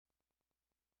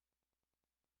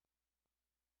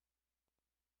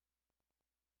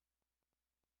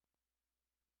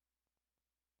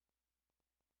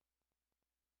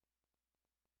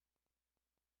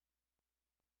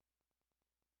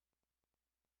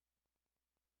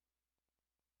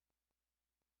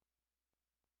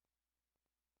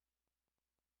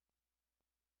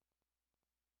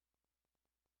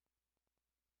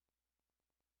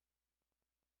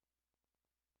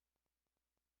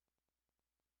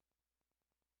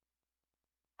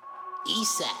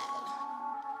East side.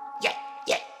 Yeah,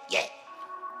 yeah, yeah.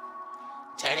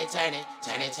 Turn it, turn it,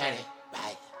 turn it, turn it.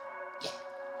 Right. Yeah.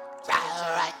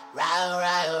 Right, right,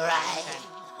 right, right.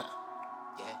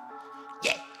 Yeah.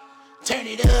 Yeah. Turn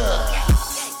it up.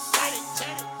 Turn it,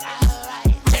 turn it,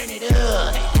 right. Turn it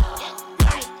up.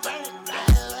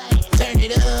 Turn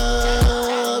it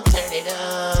up. Turn it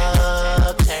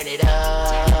up. Turn it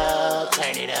up.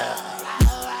 Turn it up.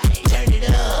 Turn it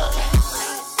up.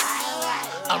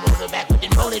 I'm rolling back with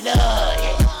it, roll it up.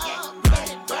 Yeah.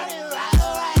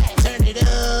 Turn it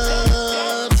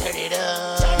up. Turn it up.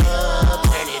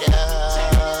 Turn it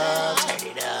up. Turn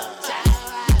it up.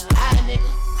 Hi, nigga.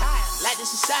 Like the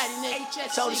society,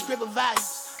 nigga. Told the script of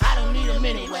values. I don't need them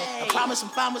anyway. I promise I'm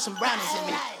fine with some brownies in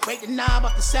me. Break the knob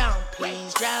off the sound,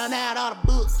 please. Drown out all the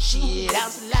bullshit.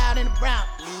 Out loud in the brown.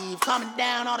 Leave calming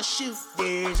down all the shooters.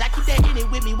 I keep that in it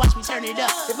with me, watch me turn it up.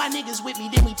 If my niggas with me,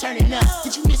 then we turn it up.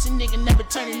 Did you miss a nigga, never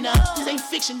turning up? This ain't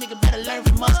fiction, nigga, better learn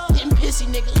from us. Getting pissy,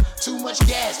 nigga. Too much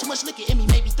gas, too much liquor in me,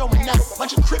 maybe throwing up.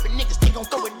 Bunch of crippin' niggas, they gon'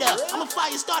 throw it up. I'm a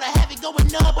fire starter, have it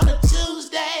going up on a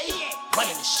Tuesday.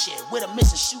 Running the shit with a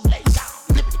missing shoelace.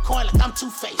 Flipping the coin like I'm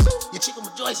Two-Faced. Your chick with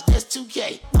my joints, that's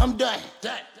 2K. I'm done.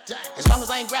 As long as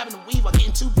I ain't grabbing the weave or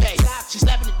getting too paid. She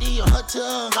slapping the D on her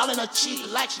tongue, all in her cheek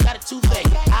like she got a toothache.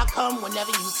 I'll come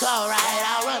whenever you call, right?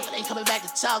 I'll run, but ain't coming back to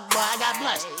talk, boy. I got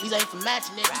blunts. These ain't for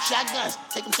matching, nigga. Shotguns.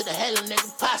 Take them to the hell,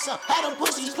 nigga. Pass up. Had them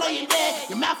pussies playing dead.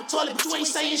 Your mouth a toilet, but you ain't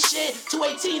saying shit.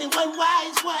 218 and one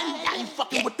wise one. Now you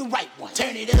fucking with the right one.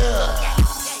 Turn it up.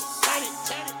 Turn it,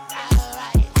 turn it,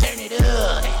 turn it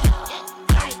up.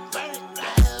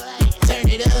 Turn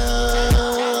it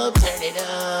up. Turn it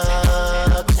up.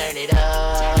 Turn it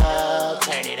up,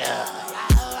 turn it up,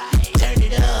 turn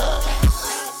it up.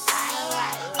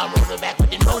 I'm rolling back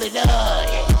with it, roll it up.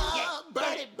 Yeah.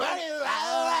 Burn it,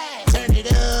 right. Turn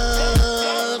it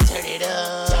up, turn it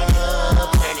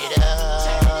up, turn it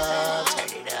up, turn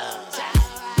it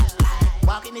up.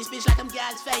 Walking this bitch like I'm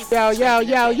God's favorite.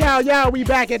 Yo, we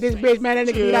back at this bitch, man.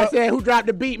 That nigga that said who dropped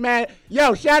the beat, man.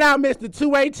 Yo, shout out Mr.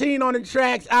 218 on the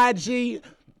tracks, IG.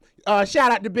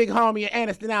 Shout out to big homie in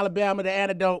Anniston, Alabama, the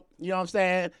Antidote. You know what I'm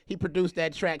saying? He produced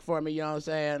that track for me, you know what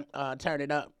I'm saying? Turn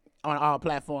it up on all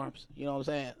platforms. You know what I'm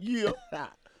saying? Yeah. Yeah,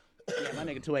 my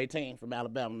nigga 218 from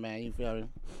Alabama, man. You feel me?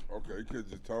 Okay, you could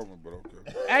just tell me, but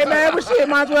okay. Hey, man, but shit,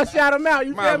 might as well shout him out.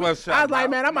 You Might feel as me? well shout I was him like, out.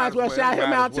 man, I might as well shout him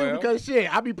Might out as too well. because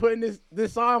shit, I be putting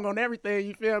this song on everything.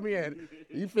 You feel me? And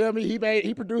you feel me?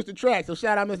 He produced the track, so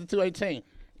shout out Mr. 218.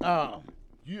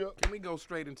 Yeah. Can we go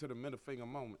straight into the middle finger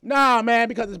moment? Nah, man,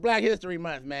 because it's Black History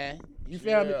Month, man. You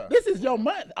feel me? This is your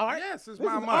month, Art. Yes, it's this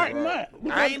my is month. Art Right.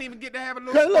 month. I ain't even get to have a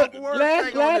little Cause look, spoken word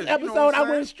last thing on this, episode you know what I I'm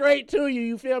went saying? straight to you.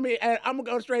 You feel me? And I'm gonna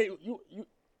go straight. You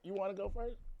want to go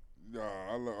first? Nah,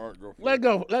 I'll let Art go first. Let's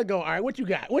go. All right, what you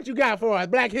got? What you got for us?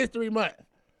 Black History Month.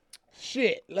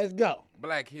 Shit, let's go.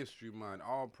 Black History Month.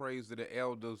 All praise to the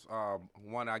elders.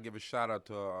 One, I give a shout out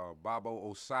to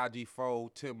Babo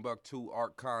Osadifo, Timbuktu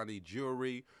Art County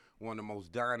Jewelry, one of the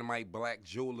most dynamite black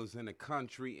jewelers in the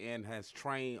country, and has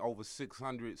trained over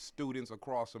 600 students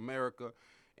across America.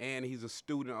 And he's a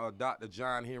student of Dr.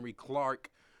 John Henry Clark,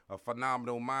 a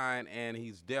phenomenal mind, and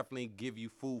he's definitely give you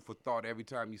food for thought every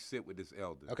time you sit with this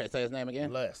elder. Okay, say his name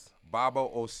again.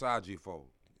 Babo Osadifo.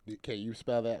 Can you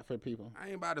spell that for people? I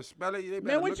ain't about to spell it. They Man,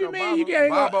 better what look you up mean? Baba. You can't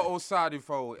go- Baba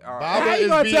Osadifo. How Baba you is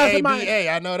gonna tell somebody- B-A-B-A.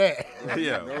 I know that.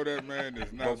 Yeah. I know that man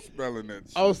is not spelling that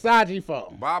shit.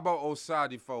 Osajifo. Baba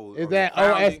Osadifo. Is that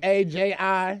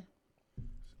Osajifo?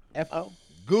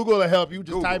 Google will help you. Just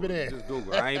Google. type it in. Just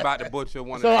Google. I ain't about to butcher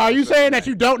one So of them. are you saying that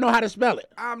you don't know how to spell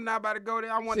it? I'm not about to go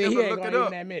there. I want See, them he to ain't look it gonna up.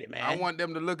 even admit it, man. I want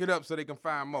them to look it up so they can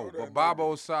find more. But Baba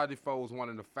Osadifo is one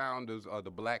of the founders of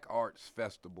the Black Arts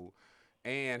Festival.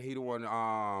 And he the one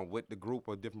with the group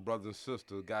of different brothers and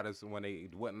sisters got us when they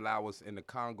wouldn't allow us in the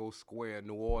Congo Square in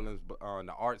New Orleans on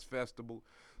the Arts Festival.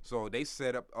 So they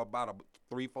set up about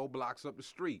 3-4 blocks up the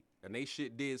street. And they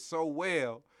shit did so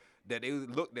well that they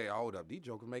looked at, hold up, these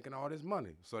jokers making all this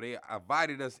money. So they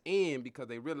invited us in because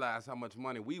they realized how much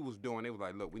money we was doing. They was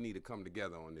like, look, we need to come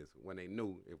together on this. When they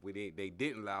knew if they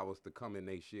didn't allow us to come in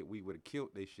their shit, we would have killed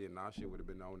their shit, and our shit would have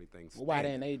been the only thing Well, why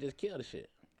standing. didn't they just kill the shit?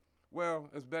 Well,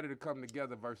 it's better to come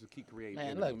together versus keep creating. Man,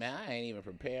 enemies. look, man, I ain't even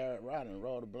prepared. Rod and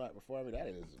roll the blunt before me.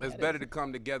 It's better to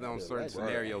come together on certain right.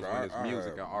 scenarios when it's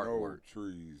music and artwork. No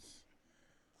trees.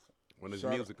 When it's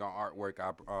Shut music and artwork,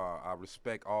 I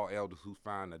respect all elders who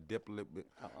find a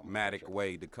diplomatic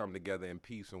way to come together in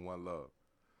peace and one love.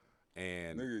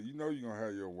 And Nigga, you know you gonna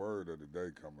have your word of the day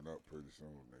coming up pretty soon,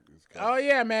 nigga. It's Oh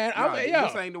yeah, man. Nah,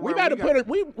 this ain't the We word about to we put it.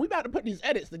 We about to put these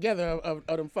edits together of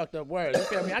them fucked up words. You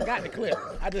feel me? I got the clip.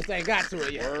 I just ain't got to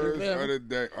it yet. You Words feel of me? the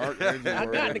day. Archangel I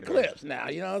word got of the day. clips now.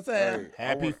 You know what I'm saying? Hey,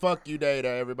 Happy fuck you day to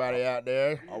everybody out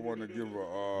there. I want to give You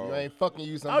a. ain't fucking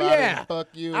you Oh somebody. yeah. Fuck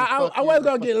you. I fuck you, was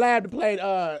gonna fuck- get Lab to play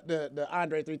the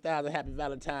Andre 3000 Happy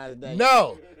Valentine's Day.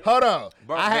 No, hold on.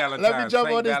 Buck Let me Valentine's, jump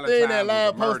Saint on this thing that Valentine's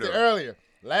Lab was a posted murderer. earlier.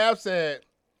 Lab said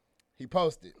he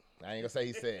posted. I ain't gonna say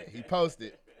he said. He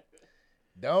posted.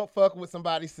 Don't fuck with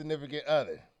somebody's significant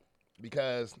other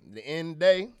because at the end of the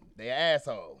day, they an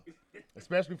asshole.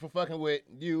 Especially for fucking with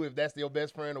you if that's your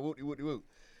best friend or whoop-de-whoop. You know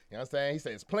what I'm saying? He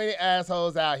said, there's plenty of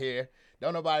assholes out here.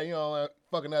 Don't nobody,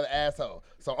 fuck another asshole.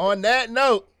 So on that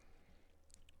note,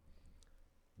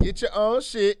 get your own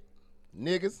shit,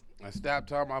 niggas. And stop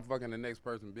talking about fucking the next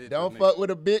person, bitch. Don't Nigga. fuck with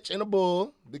a bitch and a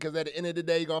bull because at the end of the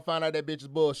day, you're going to find out that bitch is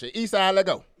bullshit. Eastside, let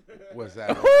go. What's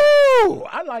that? Woo!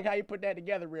 I like how you put that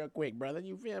together real quick, brother.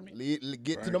 You feel me?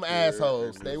 Get to them Thank you.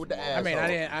 assholes. It Stay is with the smart. assholes.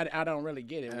 I mean, I don't really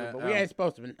get it, but we ain't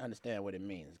supposed to understand what it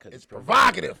means because It's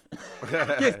provocative.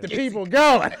 gets the people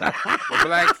going.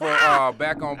 But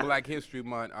back on Black History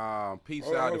Month, peace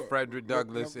Hold on, out hold to on. Frederick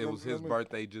Douglass. Let It was me- his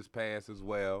birthday just passed as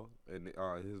well, and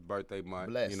his birthday month.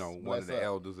 Bless. One Bless of the up.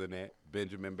 elders in that.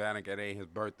 Benjamin Banneker, it ain't his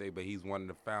birthday, but he's one of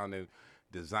the founding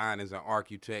designers and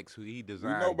architects who he We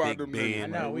designed know about Big them Ben. niggas, I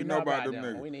know, man. we We know know about about them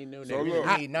them. niggas. We need new So niggas. look,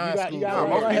 We need non-school you got- girls. go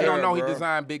Most people ahead. don't know he bro.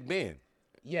 designed Big Ben.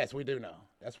 Yes, we do know.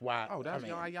 That's why. Oh, that's I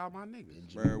mean, y'all my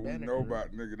niggas. Man, we know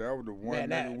about nigga. That was the one man,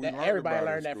 nigga we that, learned everybody about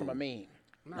learned in that from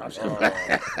a school. meme.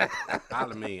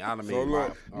 Alameen. So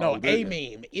look, No, big- a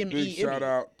meme. Big M-E-M-E. shout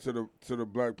out to the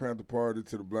Black Panther Party,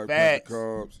 to the Black Facts.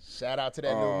 Panther Cubs. Shout out to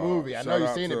that new movie. I know shout you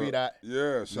out seen it, to- B-Dot.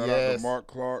 Yeah, shout out Yes. to Mark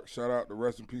Clark. Shout out to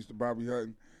rest in peace to Bobby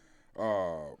Hutton.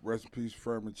 Rest in peace,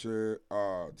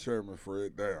 Chairman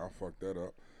Fred. Damn, I fucked that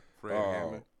up. Fred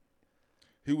Hammond.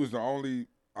 He was the only.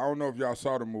 I don't know if y'all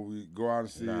saw the movie. Go out and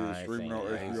see Nah, I it. ain't Streaming seen on it.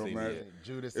 I ain't HBO seen Max. it yet.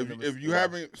 Judas. If you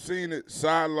haven't seen it,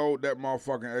 sideload that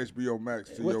motherfucking HBO Max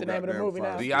to What's your the name of the goddamn movie now?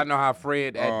 phone. Do y'all know how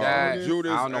Fred had died?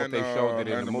 Judas I don't know if they and, showed it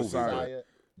in and the the movie. Messiah. but-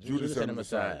 Judas and the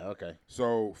Messiah. Okay.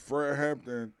 So Fred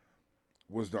Hampton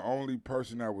was the only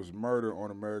person that was murdered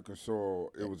on American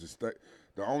soil. It was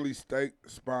the only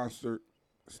state-sponsored,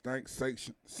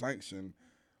 sanctioned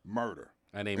murder.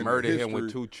 And they in the murdered him with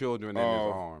history 2 children in his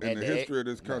arms. In And the they- history of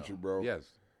this country, bro. Yes.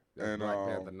 That's And, Black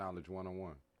Panther Knowledge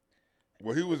 101.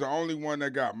 Well, he was the only one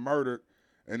that got murdered,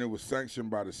 and it was sanctioned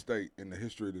by the state in the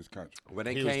history of this country. When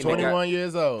they He came, was they 21 got,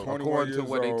 years old. 20 according to years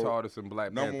what they old, taught us in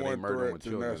Black number Panther, they one murdered him threat with to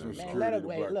children. national in his Man, arms. let him the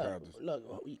wait. Black Look, Panthers.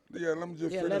 look. Yeah, let me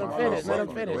just Yeah, finish. let him my finish. Let him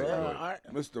motherfucking finish. bro. Art.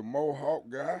 Mr. Mohawk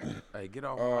guy. Hey, get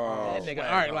off That my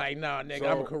nigga Art like, nah, nigga, I'm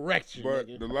gonna correct you, But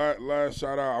nigga. the last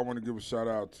shout out, I want to give a shout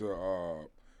out to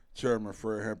Chairman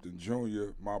Fred Hampton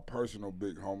Jr., my personal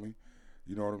big homie.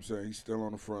 You know what I'm saying? He's still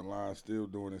on the front line, still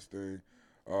doing his thing.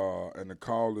 And the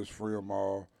call is free them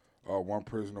all. One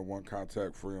prisoner, one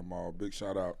contact, free them all. Big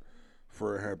shout out,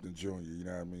 Fred Hampton Jr., you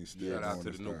know what I mean? Still Shout out doing to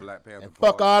his the new thing. Black Panther. And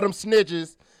fuck Party. all them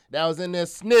snitches that was in there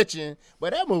snitching.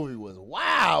 But that movie was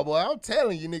wild, boy. I'm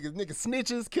telling you, niggas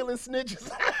snitches, killing snitches.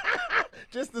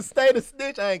 Just to stay the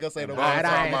snitch. I ain't gonna say no more. Alright, I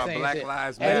Talking ain't about saying Black shit.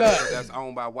 Lives Hey, Matter look. that's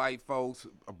owned by white folks,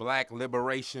 a Black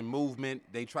Liberation Movement.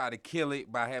 They try to kill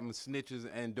it by having snitches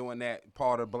and doing that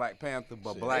part of Black Panther,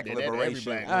 but Black they did that to every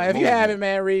Liberation. black If you movement. haven't,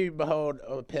 man, read Behold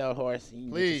a Pale Horse. You can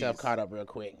get Please. yourself caught up real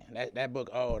quick. That book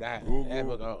old. That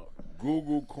book old.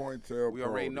 Google COINTELPRO. We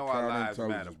already know the our lives counterintelligence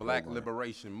matter. Black program.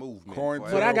 Liberation Movement.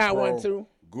 COINTELPRO. But I got one, too.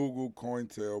 Google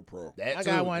COINTELPRO. That I too,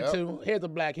 got one yep. too. Here's a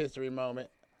Black History moment.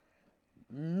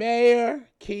 Mayor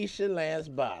Keisha Lance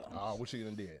Bottoms. Oh, what she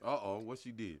done did? What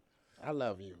she did? I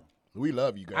love you. We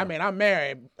love you, girl. I mean, I'm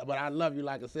married, but I love you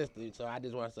like a sister. So I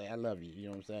just want to say I love you. You know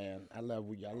what I'm saying? I love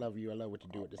you. I love you. I love what you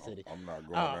do with the city. I'm not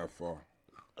going that far.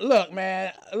 Look,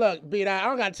 man. Look, B-Dot, I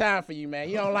don't got time for you, man.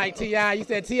 You don't like T.I. You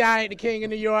said T.I. ain't the king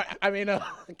of New York. I mean,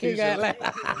 king of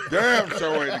Atlanta. Damn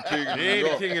show ain't the king of He New ain't the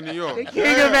York. king of New York.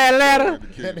 king of Atlanta. The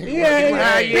king of New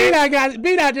York. Yeah,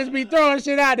 B-Dot just be throwing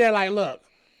shit out there like, look,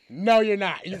 no, you're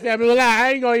not. You feel me? Well,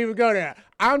 I ain't gonna even go there.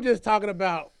 I'm just talking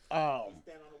about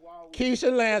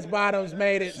Keisha Lance Bottoms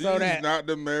made it so She's that not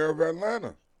the mayor of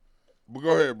Atlanta. But go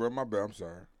ahead, bro. My bad. I'm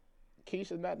sorry.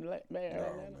 Keisha's not the mayor of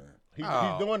Atlanta. He's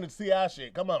doing the CI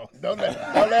shit. Come on. Don't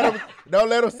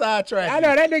let him sidetrack I you.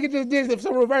 know that nigga just did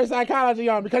some reverse psychology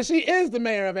on me because she is the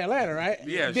mayor of Atlanta, right?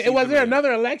 Yeah, she's Was the there mayor.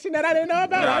 another election that I didn't know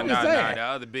about? I'm just saying. The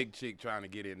other big chick trying to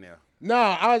get in there. No,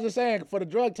 I was just saying for the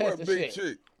drug test What and big shit.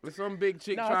 chick? There's some big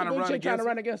chick No, trying it's to a run big chick trying against to her.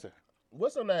 run against her.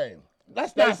 What's her name?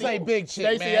 Let's not Stacey- say big chick,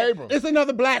 Stacey man. Abrams. It's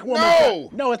another black woman. No.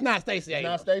 No, it's not Stacey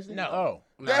Abrams. Not Stacey? No. Oh.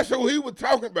 That's who he was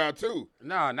talking about too,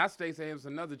 Nah, not Stacey Abrams,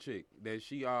 another chick that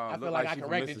she feel looked like like I she from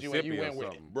corrected you and you Mississippi went or with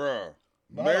it. something. bruh.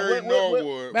 But Mary hold on,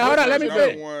 Norwood. Man, hold on, let me another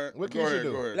finish. one. What Go Keisha ahead,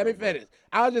 do? go ahead. Let me go ahead. finish.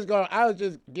 I was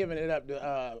just giving it up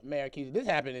to Mayor Keisha. This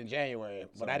happened in January,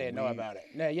 but I didn't know about it.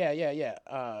 Yeah.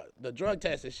 The drug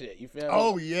test and shit. You feel me?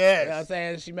 Oh, You know what I'm yes.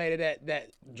 saying? She made it that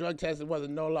drug testing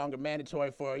wasn't no longer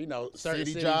mandatory for, certain City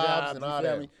city jobs jobs and you all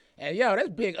feel that. me? And that's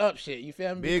big up shit. You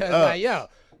feel me? Big because ups. like,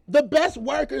 the best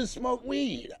workers smoke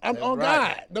weed. I'm That's on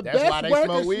right. God. The That's why best they workers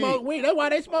smoke weed. smoke weed. That's why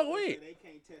they smoke weed. They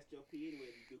can't test your pee anyway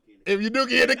If you do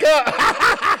get in the cup.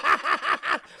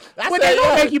 But they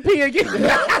gonna make you pee again.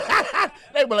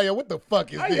 They be like, yo, what the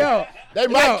fuck is this? Yo, They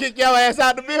might yo. kick your ass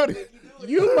out the building.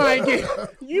 You might get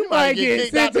might get get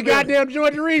kicked sent out the to building. goddamn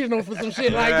Georgia Regional for some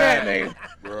shit like that, nigga.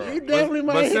 Bruh. You definitely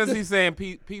might. But hit since the- he's saying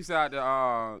peace out to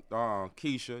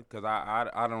Keisha, because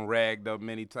I done ragged up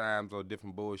many times on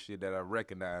different bullshit that I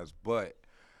recognize, but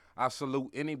I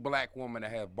salute any black woman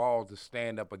that has balls to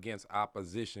stand up against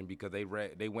opposition because they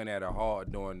went at her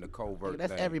hard during the covert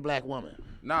That's thing. every black woman.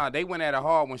 Nah, they went at her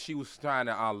hard when she was trying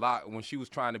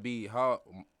to be her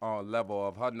level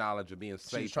of her knowledge of being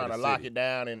safe. She was for trying the to lock city. it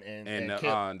down and And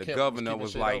kept the governor keeping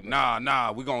was shit like, open.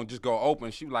 nah, we're going to just go open.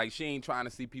 She was like, she ain't trying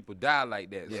to see people die like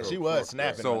that. Yeah, So- she was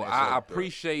snapping. So on that I shit.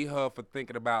 appreciate her for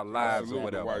thinking about lives salute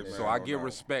or the whatever. white So man I on give that.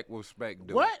 respect what respect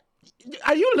due. What?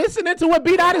 Are you listening to what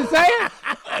B-Dot is saying?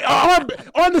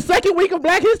 on the second week of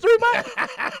Black History Month?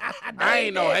 I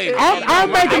ain't no hater.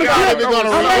 I'm making a not clip. even gonna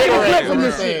I'm making a reiterate clip from what this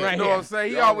I'm shit saying. right You know what here. I'm saying?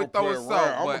 He Y'all always gonna throw play us it right.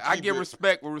 up, I'ma but I keep give it-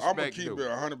 respect where I'm gonna respect keep due. it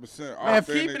 100% Man,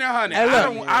 authentic. Keep it 100. Hey,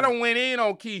 look. I don't went in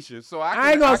on Keisha, so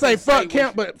I ain't gonna say can fuck what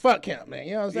Kemp, but fuck Kemp, man.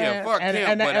 You know what I'm saying? Yeah, fuck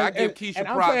Kemp, but I give Keisha and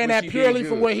I'm props saying when that she did purely for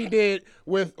good. what he did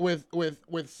with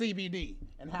CBD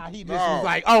and how he just No. was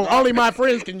like, only my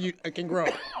friends can grow.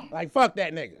 Like, fuck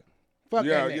that nigga. Fuck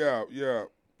that nigga.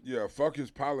 Yeah. Fuck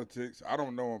his politics. I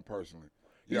don't know him personally.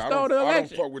 He Yeah, stole the I don't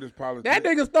election. fuck with his politics. That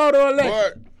nigga stole the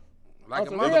election. But like a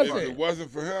some real if shit. motherfucker. it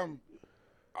wasn't for him,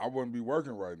 I wouldn't be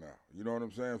working right now. You know what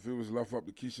I'm saying? If it was left up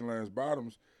to Keisha Lance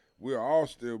Bottoms, we'll all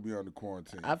still be under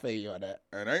quarantine. I feel you on that.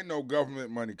 And ain't no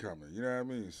government money coming. You know what I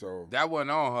mean? So That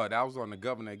wasn't on her. That was on the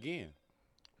governor again.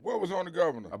 what was on the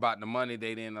governor? About the money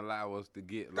they didn't allow us to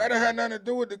get. That had nothing to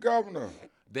do with the governor.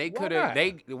 They Why could not?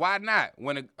 have. Why not?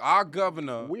 When our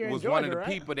governor We're in was one of Georgia, the right?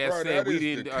 people that Bruh, said that we is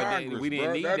didn't the Congress, we didn't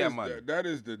bruh. need That that is money. that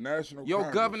is the national Your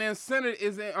Congress. governor and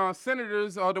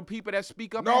senators are the people that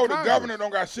speak up. No, in the Congress. governor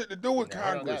don't got shit to do with That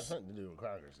don't got Congress. something to do with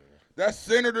Congress. That's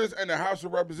senators and the House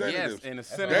of Yes, Representatives. and the They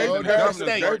senators and the passed-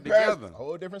 governors they work passed- together. A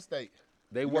whole different state.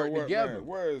 They You know work what, together. man?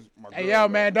 Where is my Hey, girl yo,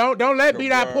 at? man, don't let The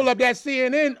B-Dot boy. pull up that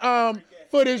CNN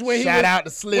footage when he Shout was, out to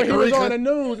Slick when he was Rica. on the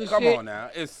news and Come shit. on now.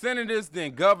 It's senators,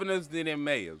 then governors, then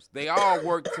mayors. They all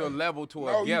work to a level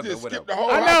No, you together. just Whatever. skipped the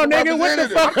whole I know, House of nigga, what the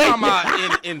Representatives. fuck? I'm talking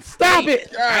about in Stop state.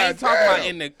 it. I ain't God talking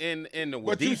about damn. in the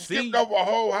But you DC. skipped over a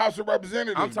whole House of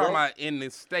Representatives, I'm talking bro. about in the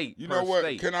state. You per know what?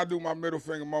 State. Can I do my middle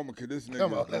finger moment? Cause this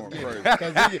Come on, nigga is let's going get crazy. it.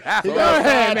 'Cause he Go got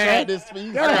ahead, man. sidetracked this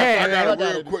piece. Go ahead, I got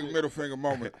man. a real quick middle finger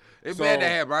moment. It's So, bad to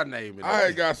have my name in it. I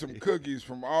had got some cookies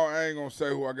from all. I ain't gonna say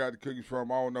who I got the cookies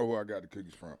from. I don't know who I got the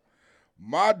cookies from.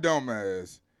 My dumb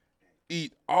ass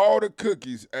eat all the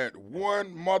cookies at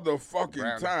one motherfucking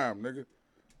Brownie. time, nigga.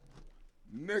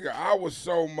 Nigga, I was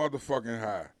so motherfucking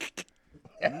high.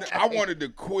 I wanted to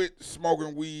quit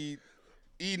smoking weed,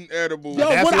 eating edibles. Yo,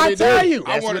 That's what what I they tell do. you?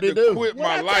 I That's wanted what to they do. quit What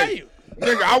my I tell life. you?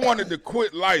 Nigga, I wanted to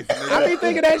quit life, nigga. I be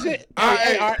thinking that shit. I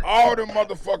Hey, ate hey, all the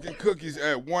motherfucking cookies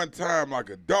at one time like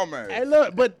a dumbass. hey,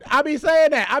 look, but I be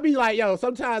saying that. I be like, yo,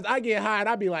 sometimes I get high and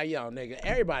I be like, yo, nigga,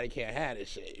 everybody can't have this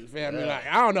shit. You feel me? Yeah. Like,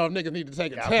 I don't know if niggas need to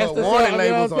take a Gotta test put or warning something.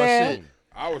 You know labels what on I'm saying? shit.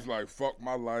 I was like, fuck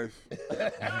my life.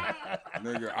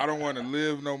 Nigga, I don't want to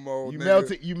live no more. You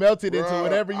nigga. melted into Bruh,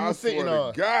 whatever you I were sitting swear to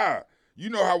on. God. You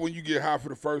know how when you get high for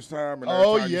the first time and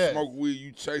Oh, every time yes. you smoke weed,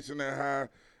 you chasing that high.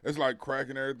 It's like crack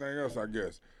and everything else, I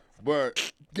guess.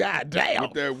 But God damn.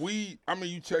 with that weed, I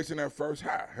mean, you chasing that first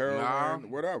high, heroin, Nah.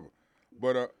 whatever.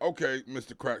 But okay,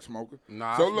 Mr. Crack Smoker.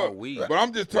 Nah, I so smoke look, weed. but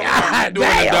I'm just talking God about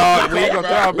damn. Dog, we ain't gonna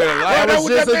talk about it. That That's was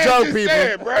what just a man joke, just people.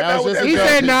 said, bruh. That was what just a that He joke. man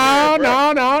said, just no, said,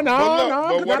 bruh. no, no, But look, no,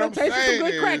 but because what I done I'm tasted some saying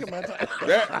good crack is in my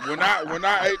time. that when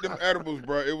I ate them edibles,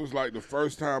 bro, it was like the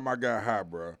first time I got high,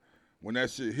 bro. When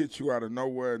that shit hit you out of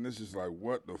nowhere, and it's just like,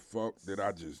 what the fuck did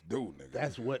I just do, nigga?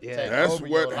 That's what, Take yeah. That's over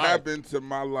your what life. happened to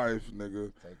my life,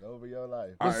 nigga. Take over your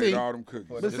life. I see- ate all them cookies.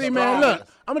 But It's see, man, strong. look,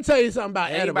 I'm going to tell you something about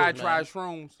Anybody edibles, tried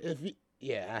man. shrooms? If you,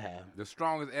 yeah, I have. The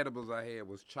strongest edibles I had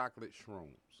was chocolate shrooms.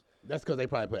 That's because they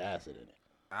probably put acid in it.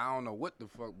 I don't know what the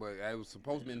fuck, but it was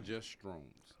supposed to be just shrooms.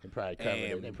 They probably covered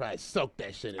it. And They probably soaked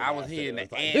that shit in. I was acid. hearing It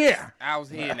the was like, ants. here. I was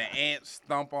hearing the ants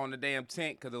stomp on the damn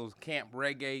tent because it was Camp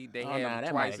Reggae. They Oh, have nah, them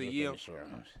that twice might a have year. been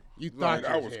shrooms. You Like,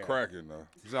 thought I you was here. cracking though.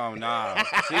 So nah.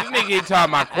 See, this nigga ain't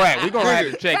talking about crack. We gonna have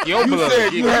to check your You blood. said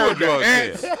and you get your heard the drug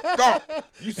ants test. stomp.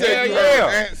 You said Hell you heard yeah.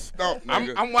 the ants stomp,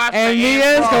 nigga. I'm watching And the the ants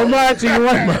ends crawl. so much you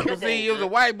want. Cause see, it was a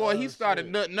white boy. He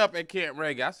started nutting up at Camp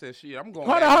Reggae. I said, "Shit, I'm going."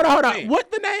 Hold back on. to the tent.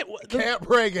 What the name? Camp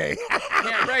Reggae.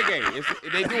 Camp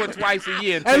Reggae. They do it twice a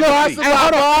year. In Hey, look, Tennessee.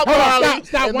 hold on. Marley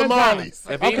Stop and one the time. Marleys.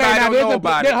 If Okay, anybody now don't there's know a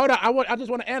about it, hold on. I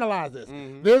just want to analyze this.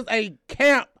 There's a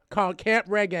camp called Camp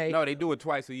Reggae. no, they do it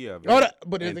twice a year. Hold on,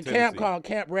 but there's in a camp Tennessee. called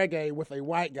Camp Reggae with a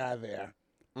white guy there.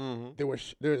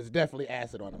 There's definitely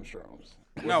acid on them shrooms.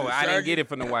 No, it I didn't Shaggy? get it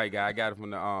from the white guy. I got it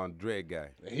from the dread guy.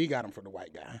 He got them from the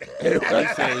white guy. He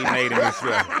said he made him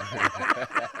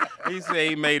himself. He said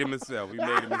he made him himself. He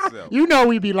made him himself. You know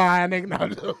we be lying, nigga.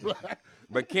 No.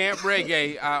 But Camp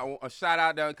Reggae, a shout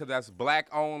out there because that's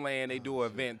black-owned land. They do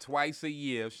an event twice a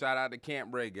year. Shout out to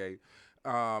Camp Reggae.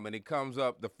 And it comes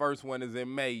up, the first one is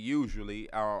in May usually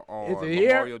on Is it here?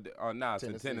 Memorial Day. No, it's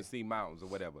in Tennessee mountains or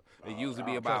whatever. It usually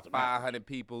be about 500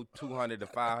 people, 200 to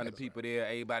 500 people there.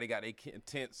 Everybody got their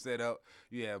tent set up.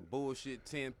 You have bullshit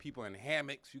tent, people in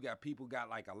hammocks. You got people got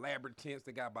like elaborate tents.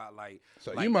 They got about like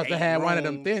So like you must have 8 had one of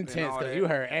them rooms thin and tents all because that. you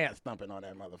heard ants thumping on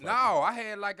that motherfucker. No, I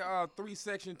had like a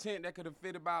 3-section tent that could have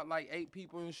fit about like 8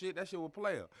 people and shit. That shit was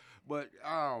player. But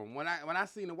when I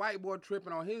seen the white boy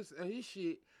tripping on his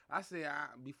shit, I said,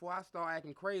 before I start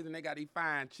acting crazy and they got these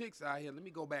fine chicks out here, let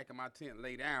me go back in my tent and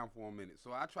lay down for a minute.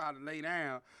 So I try to lay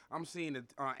down. I'm seeing the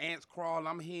ants crawl.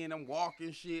 I'm hearing them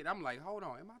walking shit. I'm like, hold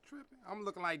on, am I tripping? I'm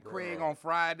looking like Craig on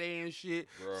Friday and shit.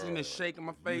 Seeing the shake in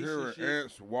my face You and hearing shit.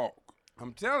 ants walk.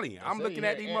 I'm telling you, I'm Say looking you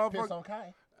at hear these ant piss motherfuckers. on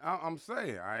Kai. I'm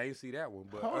saying, I ain't see that one.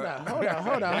 But Hold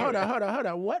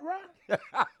on. What, Ron?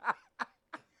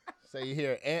 Say you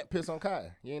hear ant piss on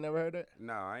Kai. You ain't never heard that?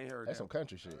 No, I ain't heard That's that. some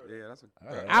country shit. Yeah, that's a.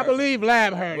 Alright. I believe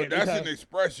Lab heard But it. that's because an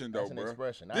expression, though, That's an bro.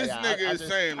 expression. This nigga is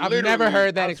just- saying I've literally. never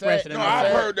heard that I'm expression saying- in No, my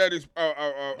I've life. heard that.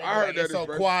 I heard that It's so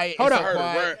expression. quiet. Hold it's on. so I heard a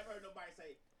quiet. rat.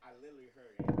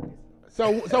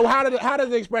 So how does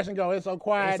the expression go? It's so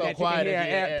quiet It's so that quiet you can that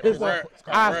hear you ant hear piss ant on. piss.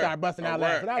 I Rat. start busting A out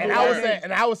rat. laughing. I And be I was like, saying,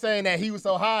 and I was saying that he was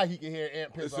so high he could hear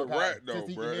ant piss It's on a Kai. rat, though, Since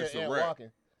he bro. can hear It's a ant rat.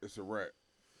 walking. It's a rat.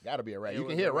 Gotta be a rat. You It can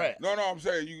was hear a rat. No, I'm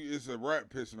saying it's a rat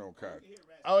pissing on Kai.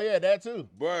 Oh yeah, that too.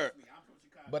 But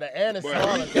But an ant is But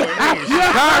smaller.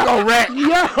 Chicago rat.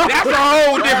 That's a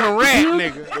whole different rat,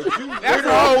 nigga. That's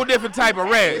a whole different type of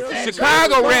rat.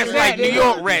 Chicago rats like New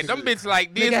York rats. Them bitches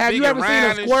like this, Nigga, have big you and ever seen a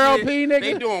round and squirrel shit. pee, nigga?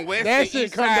 They doing west That and shit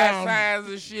east come side down. signs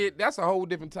and shit. That's a whole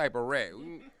different type of rat.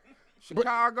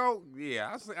 Chicago,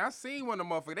 yeah, I seen one of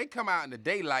them motherfuckers. They come out in the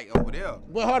daylight over there.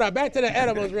 Well, hold on. Back to the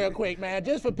edibles real quick, man.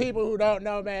 Just for people who don't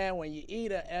know, man, when you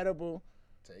eat an edible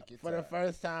Take your for the time.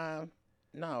 first time,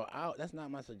 no, that's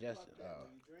not my suggestion.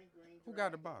 Who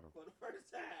got the bottle?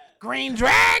 Green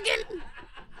Dragon.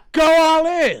 Go all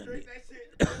in.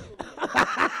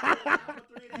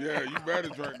 yeah, you better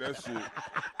drink that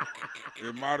shit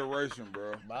in moderation,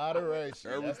 bro.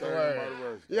 Moderation. That's the Everything in word.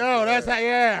 moderation. Yo, that's how,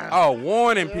 yeah. Oh,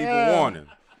 warning, people, Yeah. warning.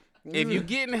 If you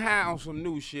getting high on some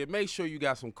new shit, make sure you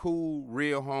got some cool,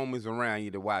 real homies around you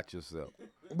to watch yourself.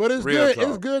 But it's Real good.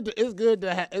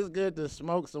 talk. It's good to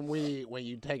smoke some weed when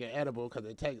you take an edible because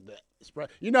it takes the spread.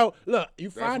 You know, look, you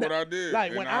find what it I did, like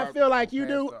and when I I feel like you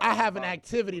passed do, out I on have the an bottom.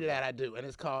 activity that I do, and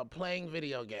it's called playing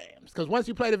video games. Because once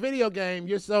you play the video game,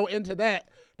 you're so into that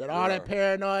all that Yeah.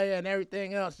 paranoia and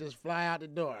everything else just fly out the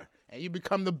door, and you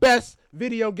become the best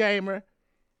video gamer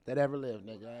that ever lived,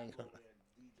 nigga. I ain't gonna-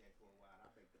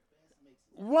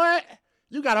 What?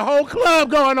 You got a whole club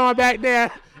going on back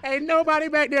there. Ain't nobody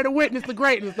back there to witness the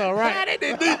greatness, though, right?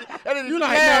 You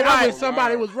like, man, I wish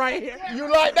somebody was right here.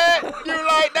 You like that? You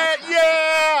like that?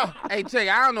 Yeah. Hey, check,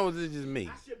 I don't know if this is just me.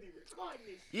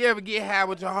 You ever get high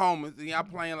with your homies and y'all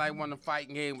playing like one of the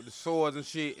fighting game with the swords and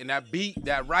shit, and that beat,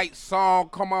 that right song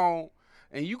come on,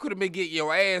 and you could have been getting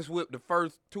your ass whipped the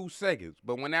first 2 seconds,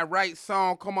 but when that right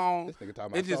song come on, This nigga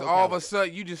talking about it just Soul all of a Calibur.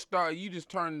 sudden you just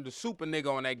turn into super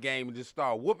nigga on that game and just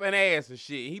start whooping ass and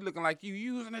shit. He looking like you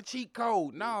using a cheat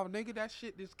code. No, nigga, that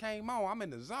shit just came on. I'm in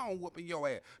the zone whooping your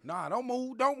ass. Nah, don't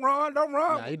move, don't run, don't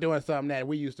run. Nah, he doing something that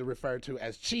we used to refer to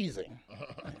as cheesing.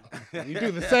 You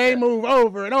do the same move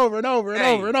over and over and over and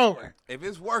Hey. over and over. If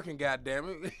it's working, goddamn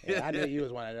it. Yeah, I knew you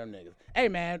was one of them niggas. Hey,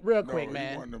 man, real No, quick, you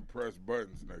man. one of them press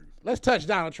buttons, niggas. Let's touch touch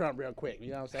Donald Trump real quick. You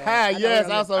know what I'm saying? Hi, I know yes,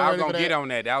 we I don't- saw I was ready gonna for get that. on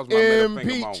that. That was my middle finger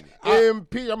Impeach. moment.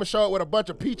 Impeach. I'm gonna show it with a bunch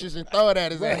of peaches and throw it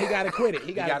at his Well, ass. he got to quit it. He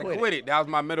You got gotta to quit it. That was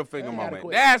my middle finger He gotta moment.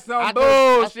 quit. That's some I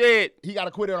bullshit. He got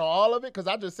to quit it on all of it because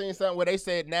I just seen something where they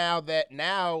said now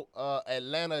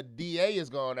Atlanta DA is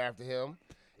going after him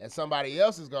and somebody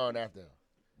else is going after him.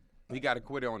 He got to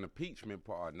quit it on the impeachment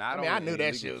part. Not I mean, on I knew the that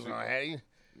legal shit was shit. gonna happen.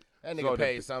 That nigga So the-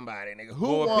 paid somebody, nigga. Who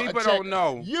Well, want people a check? don't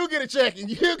know. You get a check and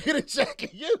you get a check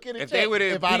and you get a If check. they would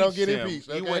have if I don't get him, impeached,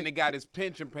 he okay? wouldn't have got his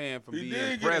pension paying for He being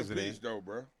did get president. impeached though,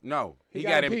 bro. No, He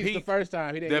got impeached impeached the first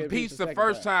time. He didn't The get impeached the second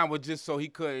first time. time was just so he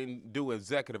couldn't do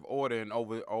executive order and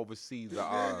oversee He the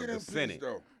did get impeached Senate.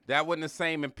 though. That wasn't the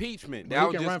same impeachment. But that he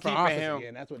was can just run for keeping office him.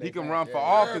 again. That's what He they can saying. run for Yeah,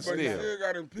 office but he still. still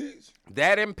got impeached.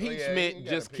 That he impeachment got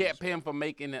just kept impeached. him from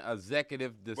making an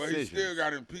executive But he decision. still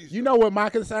got impeached. You know what my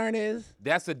concern is?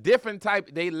 That's a different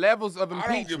type. They levels of I don't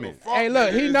give a impeachment. fuck. Hey,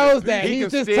 look, that he it's knows that. impeached. He He's can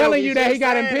just still- telling he's you that just he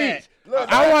got saying impeached. that.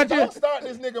 Look, I want don't you. start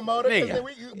this nigga motor Nigga.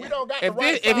 because we don't got If the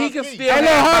right this- if he size can feet. still Hey, look,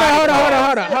 have hold on, hold on, body hold on,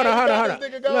 hold on, parts. hold on, hold on, You hold got on.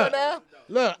 this nigga going now?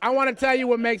 Look, I want to tell you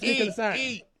what makes me Eat, concerned.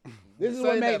 eat. This is Say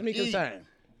what makes nothing, me eat. concerned.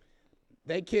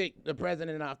 They kicked the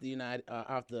president off the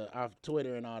off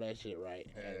Twitter and all that shit, right?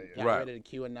 And got Right. rid of the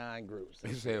QAnon groups.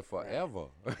 He said forever.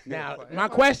 Now, my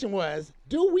question was,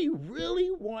 do we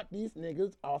really want these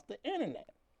niggas off the internet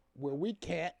where we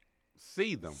can't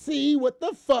See them. see what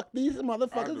the fuck these I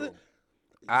motherfuckers do. are?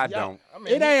 I Yo, don't. I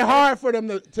mean, It ain't hard for them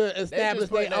to They establish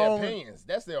just put their their own. opinions.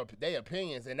 That's their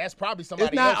opinions, and that's probably somebody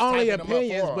It's not else only typing them up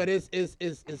opinions, for but 'em.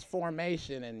 it's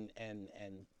formation and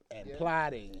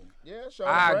plotting. Yeah, sure,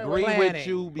 I right, agree right. planning. with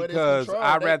you But it's because control.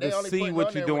 I'd They rather only see putting what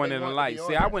on you're there what doing they in the want to light. be See,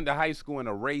 on I there. went to high school in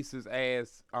a racist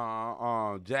ass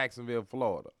Jacksonville,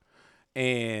 Florida.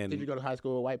 And Did you go to high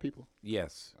school with white people?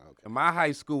 yes. And my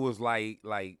high school was like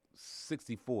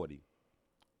 60-40.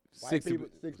 White 60, people,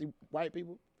 60 white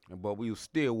people. but we was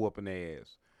still whooping their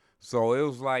ass. So it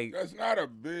was like That's not a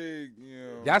big,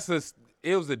 you know.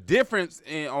 it was a difference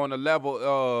on the level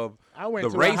of I went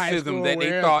the to a high racism school that where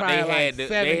they it thought was they probably had. like They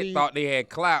 70. thought they had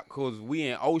clout because we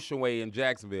in Ocean Way in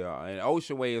Jacksonville, and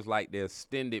Ocean Way is like the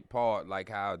extended part, like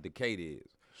how Decatur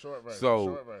is. Short version. So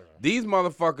short version. these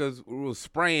motherfuckers was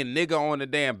spraying nigga on the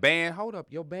damn band. Hold up,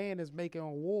 your band is making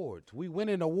awards. We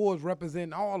winning awards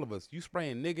representing all of us. You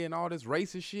spraying nigga and all this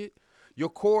racist shit. Your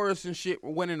chorus and shit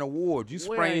winning awards. You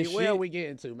spraying shit. Where are we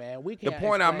getting to, man? We can't.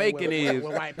 point I'm explain making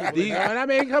what is white people these- are doing. I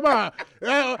mean, come on.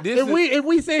 This If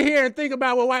we sit here and think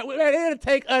about what white, man, it'll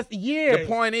take us years. The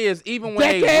point is, even when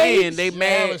they Decades? win, they Yeah,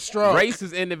 mad. it's strong.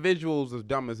 Racist individuals is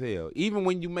dumb as hell. Even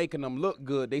when you making them look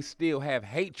good, they still have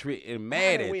hatred and How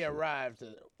mad did at we you. arrive to?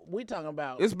 We talking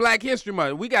about. It's Black History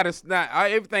Month. We gotta not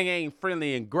everything ain't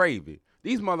friendly and gravy.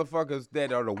 These motherfuckers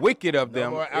that are the wicked of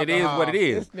them, more it is what it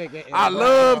is. This nigga is I a-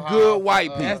 love good white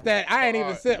people. That's that. I ain't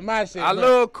even sip my shit. I but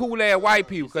love cool ass white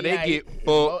people because See they how get he-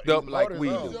 fucked his up like motor's we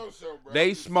on. do. Yo, so, bro.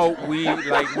 They smoke weed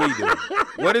like we do.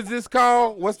 What is this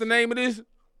called? What's the name of this?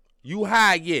 You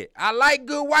high yet? I like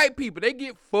good white people. They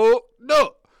get fucked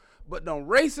up. But them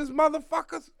racist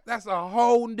motherfuckers, that's a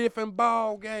whole different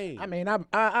ball game. I mean,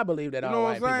 I believe that You all know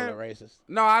white what people I'm are saying? racist.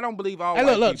 No, I don't believe all Hey,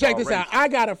 white look, people check are this out. racist. I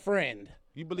got a friend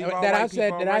You believe all that white I said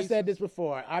people are that I racist? said this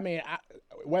before. I mean,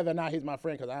 whether or not he's my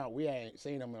friend, because we ain't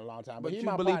seen him in a long time. But he's you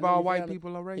my believe partner, all you white feel me?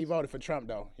 people are He racist? voted for Trump,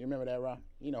 though. You remember that, Rob?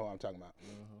 You know what I'm talking about.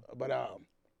 But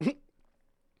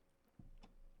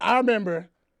I remember.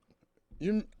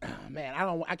 Man,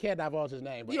 I can't divulge his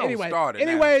name. But You don't anyway, start it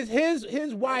now. anyways,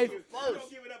 his wife.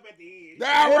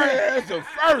 That right there is a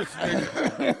first,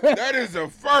 nigga. That is a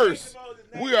first.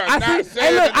 We are I not see,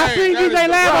 saying hey, look, the I name. seen That is DJ a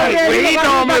Lab first. on there. Well, he He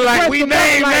know me like we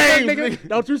name names, Nigga,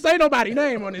 don't you say nobody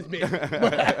name on this bitch.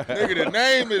 Nigga, the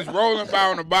name is rolling by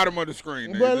on the bottom of the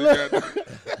screen.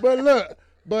 Nigga. But look,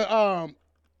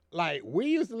 like we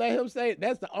used to let him say.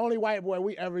 That's the only white boy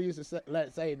we ever used to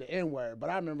let say the N word. But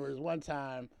I remember it was one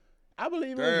time. I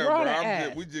believe it was Damn, raw bro, to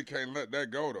ass. we just can't let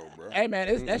that go though, bro. Hey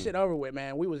man, that shit over with,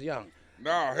 man. We was young. No,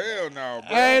 hell no,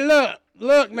 bro. Hey, look,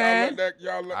 y'all man.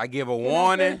 y'all let I give a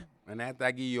warning, and after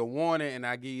I give you a warning and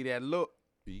I give you that look,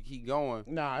 you keep going.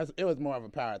 Nah, it was more of a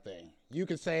power thing. You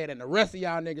can say it, and the rest of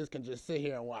y'all niggas can just sit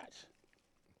here and watch.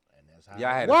 Y'all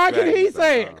had a Why can he strategy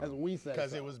say it? sometimes. Because we said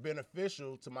Because so. it was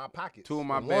beneficial to my pockets. Two of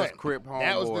my for best one. Crip homeboys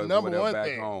That was the number were one back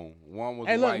thing. home. One was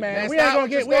Hey, a look, white man, man. we That's ain't not gonna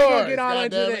get what we ain't gonna the get all story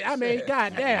into is, it. I mean, goddammit.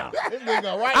 goddamn. This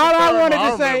nigga right All I in wanted front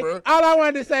to of say, him, I remember. all I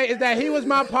wanted to say is that he was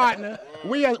my partner.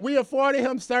 We afforded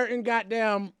him certain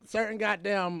goddamn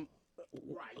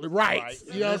rights.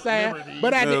 You know what I'm saying? Liberties.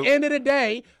 But at the Yeah. end of the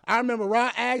day, I remember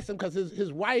Ron asked him because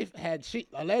his wife had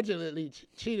allegedly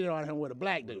cheated on him with a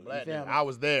black dude. You feel me? I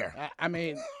was there. I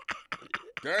mean,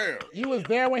 Damn. You was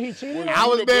there when he cheated? Was I you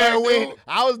was the there black when dude?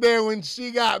 I was there when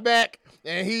she got back,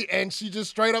 and she just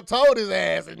straight up told his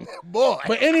ass, and boy.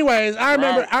 But anyways, I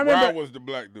remember. Rob was the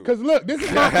black dude. Cause look, this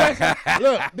is my question.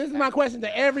 Look, this is my question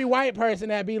to every white person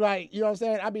that be like, you know what I'm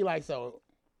saying? I'd be like, so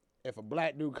if a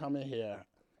black dude come in here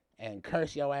and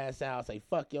curse your ass out, say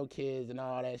fuck your kids and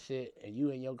all that shit, and you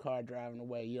in your car driving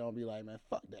away, you don't be like, man,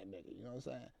 fuck that nigga. You know what I'm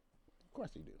saying? Of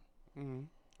course you do.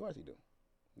 Of course you do.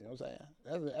 You know what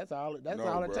I'm saying? That's all. That's no,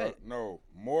 all it bro, takes. no.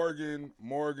 Morgan,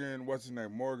 what's his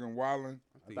name? Morgan Wallen.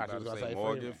 I thought you was about gonna say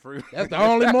Morgan Freeman. That's the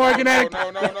only Morgan that. No.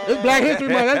 It's Black History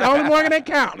Month. That's the only Morgan that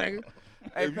count, nigga.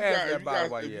 Hey, If pass you that by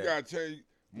got, while if you you at got to change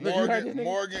Look, you heard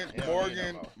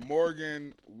this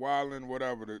Morgan Wallen,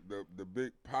 whatever, the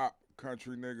big pop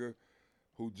country nigga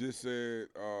who just said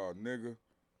nigga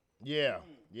yeah,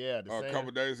 the a same.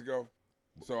 couple days ago.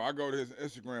 So I go to his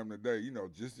Instagram today, you know,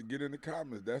 just to get in the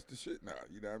comments. That's the shit now.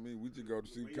 You know what I mean? We just go to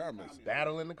see the comments.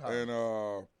 Battle in the car.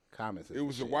 And Comments. it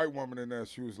was a white woman in there.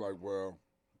 She was like, well,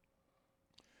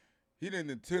 he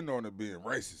didn't intend on it being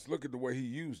racist. Look at the way he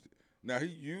used it. Now, he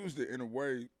used it in a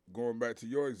way, going back to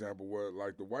your example, where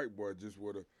like the white boy just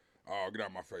would have, oh, get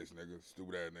out my face, nigga,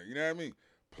 stupid ass nigga. You know what I mean?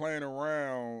 Playing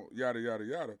around, yada, yada,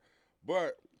 yada.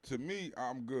 But to me,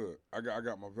 I'm good. I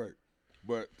got my vape.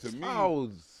 But to me,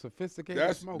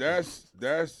 sophisticated smoker.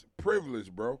 that's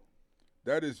privilege, bro.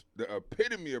 That is the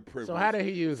epitome of privilege. So how did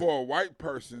he use it? For a white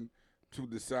person to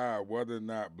decide whether or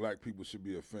not black people should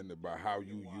be offended by how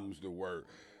you use the word.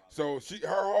 So her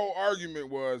whole argument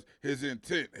was his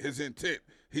intent.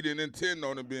 He didn't intend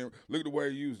on it being, look at the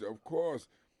way he used it. Of course,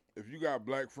 if you got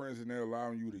black friends and they're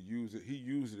allowing you to use it, he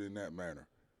used it in that manner.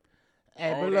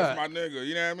 Hey, Oh, but that's look, my nigga.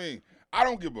 You know what I mean? I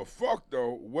don't give a fuck,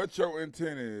 though, what your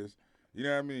intent is. You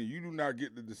know what I mean? You do not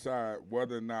get to decide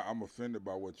whether or not I'm offended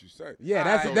by what you say. yeah,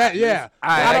 that's Alright. that. Yeah,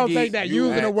 I don't think that you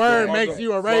using a act word the makes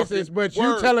you a motherfucking racist, but you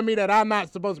word. telling me that I'm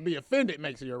not supposed to be offended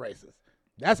makes you a racist.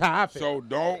 That's how I feel. So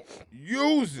don't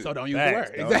use it. So don't use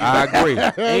Facts, the word. though. Exactly. I agree. You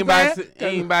know what I'm saying?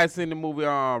 Anybody seen the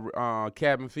movie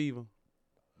Cabin Fever?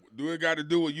 Do it got to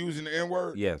do with using the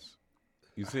N-word? Yes.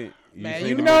 You see? Man, seen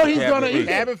you the know movie he's gonna. Cabin Fever?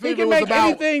 Cabin He fever can was make about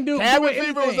anything do. Cabin do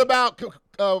fever was anything. about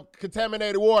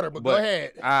contaminated water. But go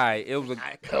ahead. All right, it was a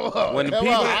Come on, when the come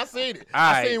people- on. I seen it. All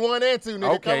I right. seen 1 and 2,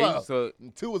 nigga. okay. Come on. So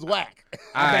 2 was whack.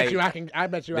 I bet alright, you I can. I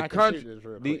bet you I the can country, shoot this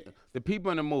real quick. the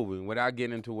people in the movie, without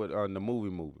getting into what the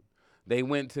movie, they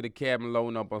went to the cabin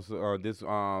loading up on this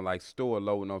like store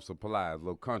loading up supplies,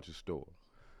 little country store.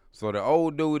 So the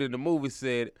old dude in the movie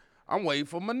said, "I'm waiting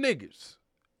for my niggas."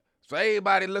 So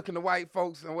everybody looking to white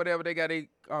folks and whatever, they got a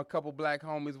couple black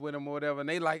homies with them or whatever, and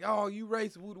they like, "Oh, you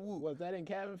racist, woo woo." Was that in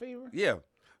Cabin Fever? Yeah.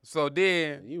 So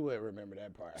then, You would remember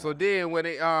that part. so then when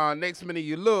they next minute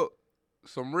you look,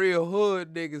 some real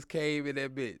hood niggas came in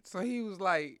that bitch. So he was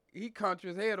like, he country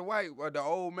as hell, the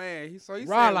old man. He said,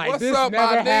 Ron, like "What's this up,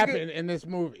 never my nigga?" happened in this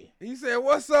movie. He said,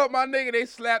 "What's up, my nigga?" They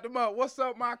slapped him up. "What's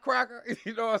up, my cracker?"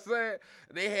 You know what I'm saying?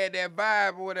 They had that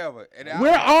vibe or whatever. And We're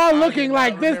all I looking did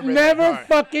like not this remember that never part.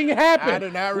 fucking happened. I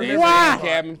did not remember Why? that part.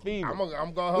 Cabin Fever.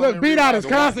 I'm going home Look, and Beat Out is rewatch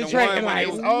it. concentrating one like,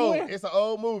 with It's the old. what? It's an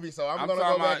old movie, so I'm gonna go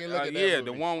talking back about, and look at that yeah, movie.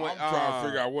 the one with I'm trying to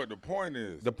figure out what the point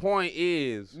is. The point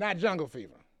is, Not Jungle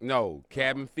Fever. no,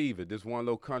 Cabin Fever. This one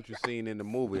little country scene in the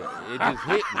movie. It just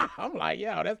hit me. I'm like,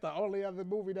 yo, that's the only other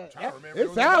movie that. Trying to remember It it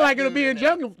was a sounds black like it'll dude be in in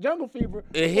there. Jungle Fever.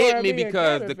 It before hit it me be in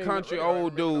because Cabin the Fever. country I don't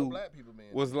old remember no dude black people being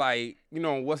was like, you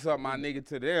know, "What's up, my nigga?"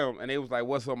 to them, and they was like,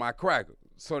 "What's up, my cracker?"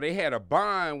 So they had a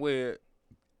bond where,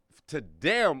 to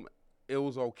them, it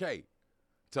was okay.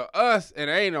 To us, it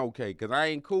ain't okay because I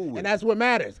ain't cool with And it. that's what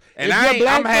matters. And If I you're ain't-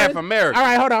 black I'm half person- American. All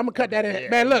right, hold on. I'm gonna cut that in. Yeah,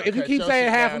 Man, look, if you cut keep your saying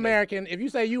shit half down. American, if you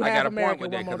say you I half got a point American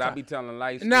with that one more because I time. be telling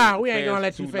light Nah, we ain't gonna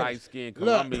let you two finish. light-skinned Look.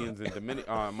 Colombians and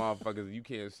Dominican motherfuckers, you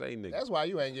can't say nigga. That's why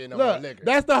you ain't getting no more Look, liquor.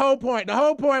 that's the whole point. The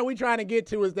whole point we trying to get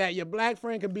to is that your black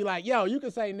friend can be like, yo, you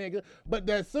can say nigga, but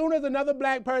as soon as another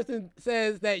black person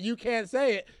says that you can't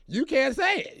say it, you can't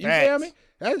say it. You feel Facts. me?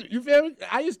 You feel me?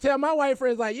 I used to tell my white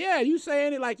friends like, yeah, you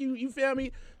saying it like you feel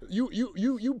me?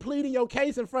 You pleading your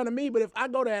case in front of me, but if I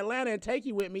go to Atlanta and take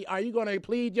you with me, are you gonna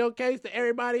plead your case to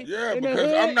everybody? Yeah, in the because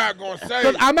hood? I'm not going to say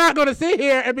Because I'm not gonna sit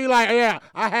here and be like, yeah,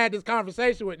 I had this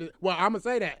conversation with this. Well, I'm gonna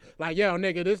say that. Like, yo,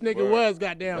 nigga, this nigga Bruh. was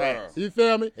goddamn. Bruh. You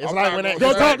feel me? It's I'm like not when that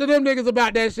gonna Go say- talk to them niggas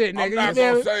about that shit, nigga. I'm not You feel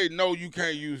going me? to say, no, you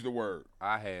can't use the word.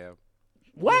 I have.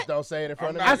 What? Just don't say it in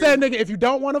front of I'm me. I said, nigga, if you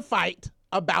don't want to fight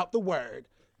about the word,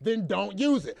 then don't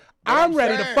use it. I'm I'm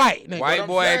ready to saying- fight, nigga. White I'm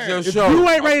boy at your saying, If show. you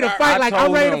ain't ready to I'm fight not- like I I'm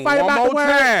told ready to him fight one about the more word,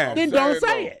 time. then I'm don't saying,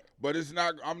 say though, it. But it's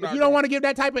not, I'm not If you don't want to give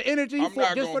that type of energy I'm for,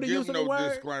 not just for going the to use give of the no word.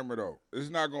 disclaimer, though. It's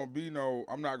not going to be no,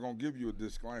 I'm not going to give you a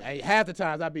disclaimer. Hey, half the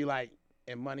times I'd be like,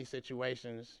 in money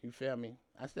situations, you feel me?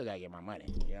 I still gotta get my money.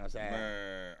 You know what I'm saying?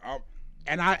 Man,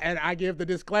 And I give the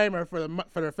disclaimer for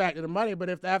the fact of the money, but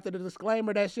if after the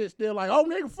disclaimer that shit's still like, oh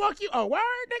nigga, fuck you, oh word,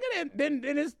 nigga,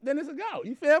 then it's a go.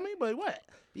 You feel me? But what?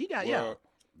 You got well,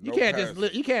 you no can't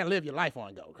pass. you can't live your life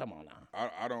on go. Come on now.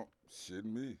 I don't. Shit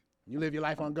me. You live your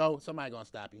life on go, somebody gonna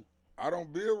stop you. I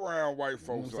don't be around white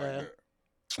folks what I'm like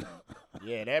saying? that.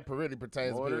 Yeah, that really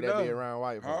pertains More to people than that be enough. around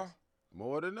white Huh? folks.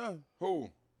 More than enough. Who?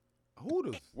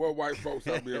 Hooters. What white folks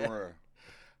I be around?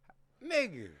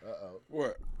 Nigga,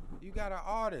 What? you got an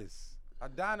artist, a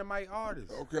dynamite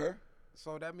artist. Okay.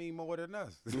 So that mean more than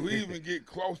us. Do we even get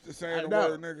close to saying I the know.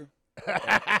 word nigga?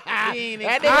 He ain't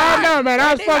That in- I don't know, man.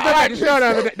 I was fucked up at the show the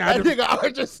other day. Nah, That nigga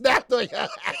already just snapped on you.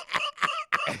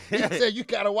 He said you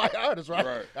got a white artist, right?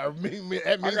 Right. That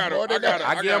means gotta- more than I gotta-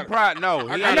 that. I give him pride. No,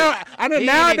 he I ain't- I know he ain't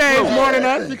nowadays included. more than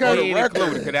us because He ain't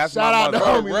included, 'cause that's Shout my out to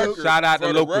motherfucker. homie Luke. Shout out to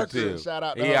For the Lucrative. record, Shout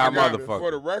out to He our homie Luke. motherfucker.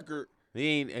 For the record, He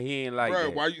ain't like bro,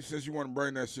 that. why you since you want to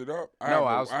bring that shit up? No,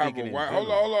 I was speaking in Hold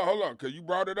general. on, cause you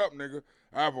brought it up, nigga.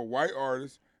 I have a white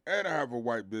artist and I have a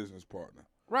white business partner,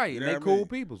 Right, You and know they what I cool mean?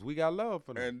 peoples. We got love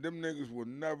for them. and them niggas will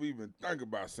never even think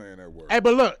about saying that word. Hey,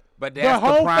 but look, But the that's the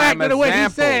whole prime fact of the way he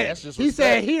example. said, That's just he said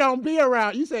respect. he don't be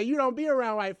around. You said you don't be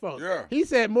around white folks. Yeah. He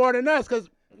said more than us because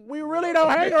we really don't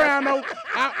hang around no. Me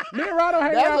and Rod don't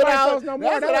hang around white folks no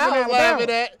more. That's That what was I in was laughing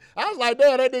Alabama. at. I was like,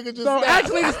 damn, that nigga just So snapped.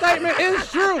 actually, the statement is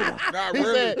true. Not He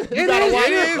really. said, It you got a is,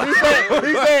 white, it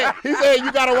is. he said,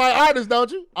 you got a white artist,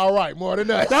 don't you? All right, more than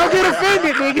us. Don't get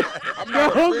offended, nigga.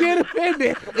 not Don't get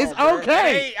offended. offended. It's bro.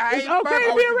 okay. I It's ain't okay to fucking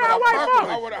be with you, around but white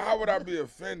folks. How would I be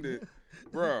offended,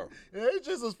 bro? Yeah, it's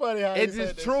just as funny how It's he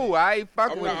said just that true. shit. I ain't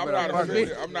fucking I'm with not, you, I'm but not I'm fucking with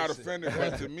offended. you. I'm not offended,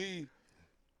 but to me,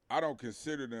 I don't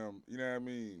consider them. You know what I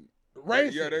mean?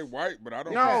 Racist. Yeah, they white, but I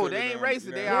don't. No, consider they ain't them, racist.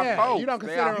 you They know our what I mean? Yeah, folks. you don't They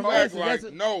consider our them You folks. act racist. like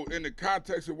That's no. In the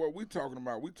context of what we talking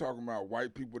about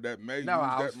white people that may No,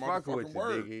 I use was that fucking with motherfucking you,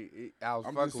 word. nigga. I was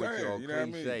I'm fucking just with you saying, on you know what I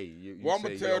mean? cliche. You Well, I'm say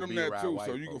gonna you tell don't them be that around too, white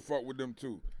so you can folks. fuck with them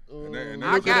too. And they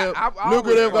I Look got- at I've him. Look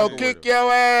at always him gonna fucked kick with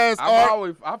your ass.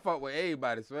 I fuck with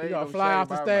everybody, so ain't You no gonna fly shade off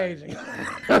the about stage. me.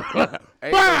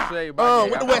 Ain't no shade about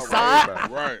me. with the I West fuck Side.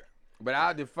 everybody. right. But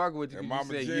I'll just fuck with you And because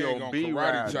Mama you G said you ain't don't gonna be karate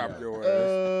around. chop them. your ass. in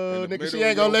the Nigga, middle she of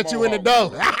ain't gonna your let you in the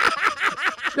mohawk. door.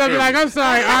 She's gonna be like, I'm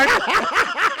sorry, Art.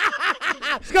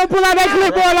 She's gonna pull out that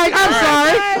clipboard like, I'm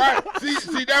sorry. Right.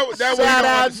 See, that what he Shout don't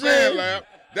out, understand, Jen. Lab.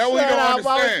 That what he Shout out, don't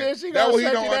Mama understand. Jen. She That gonna what he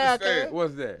shut don't you down, understand. cuz.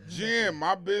 What's that? Jen,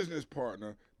 my business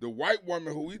partner, the white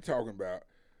woman who we talking about,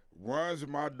 runs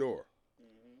my door.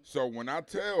 So when I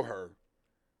tell her,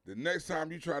 the next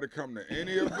time you try to come to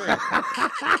any event,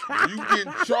 you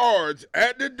getting charged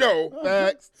at the door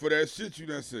Facts. for that shit you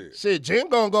done said. Shit, Jim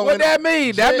gonna go What in. that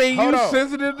mean? That Shit, mean hold you on.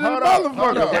 sensitive to the Hold on,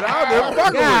 hold motherfucker. on. But I'm just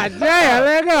fucking God with damn,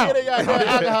 let Get go. it, goddamn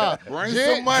alcohol. Bring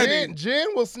Jen, some money. Jen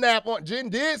will snap on. Jen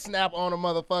did snap on a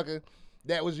motherfucker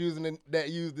that was using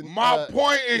that used the My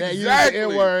point that used exactly. the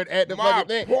N-word at the My fucking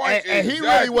thing. point And he really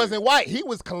exactly. wasn't white. He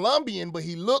was Colombian, but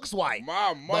he looks white.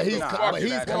 My But he's motherfucking but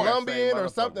he's that point. Colombian or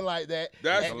motherfucker. something like that.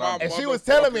 That's and, my and she was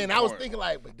telling me, motherfucking and I was point. thinking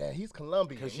like, but damn, he's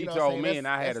Colombian. 'Cause she You know what told I'm me saying? and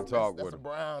I had to talk with That's a her.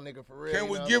 brown nigga for real. Can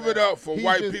you we know give what it I'm up for He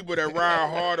white just- people that ride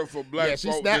harder for black Yeah, she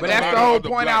folks? snapped- than But a that's lot the of whole other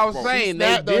point black I was folks? saying. They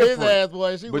Snapped on his different. ass,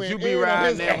 boy. She But went you be in on riding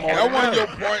his there ass. more That than wasn't us. your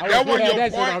point. I That wish we wasn't had your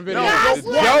that shit on point. video. No, No, your the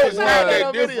point joke was not was-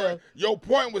 that different. Your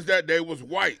point was that they was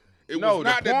white. It No, was the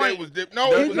not that they point- was different.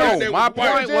 No, it was No, not they my was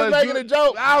white. point Just was making a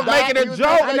joke. I was Doc, making he a was joke,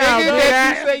 just making a nigga. joke.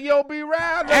 That you say you'll be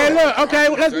around. Hey, them. look, okay,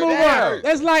 let's move Damn. on.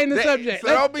 Let's lighten the That- subject. so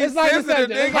don't be Let's lighten the sensitive,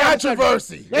 subject. nigga. Let's lighten the subject.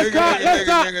 Controversy. Let's Nigga, talk. nigga, Let's nigga,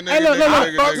 talk. nigga, Hey, look, nigga, look, nigga, look,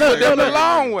 nigga, look, nigga, look, nigga, look.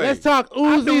 long way. Let's talk I do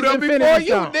Uzi's them before Infinity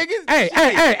you, Stone. niggas.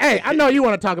 Hey, I know you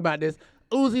want to talk about this.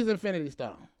 Uzi's Infinity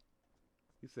Stone.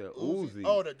 He said Uzi.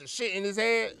 Oh, the shit in his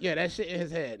head. Yeah, that shit in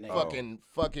his head, nigga.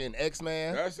 Fucking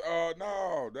X-Man. That's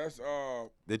no, that's The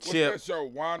what's chip. that show?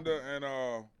 Wanda and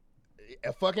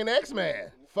A fucking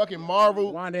X-Man. Fucking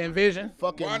Marvel. Wanda and Vision.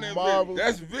 Fucking Wanda and Marvel. Vision.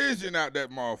 That's Vision out that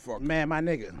motherfucker. Man, my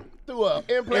nigga. Threw a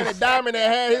implanted diamond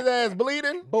that had his ass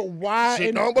bleeding. But why?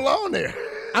 Shit don't belong there.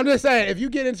 I'm just saying, if you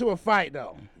get into a fight,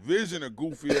 though. Vision a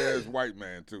goofy ass white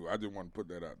man too. I just want to put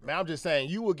that out there. Man, I'm just saying,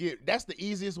 you will get. That's the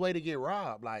easiest way to get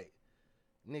robbed. Like,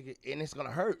 nigga, and it's gonna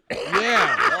hurt.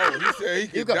 Yeah. Oh, he said he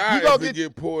could gonna- die you gonna if he get-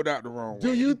 get pulled out the wrong way.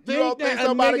 Do you You think don't that think a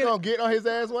somebody nigga... gonna get on his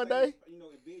ass one day? You know,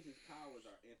 Envision's powers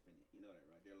are infinite. You know that,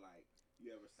 right? They're like, you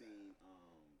ever seen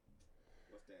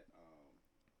what's that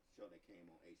show that came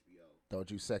on HBO?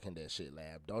 Don't you second that shit,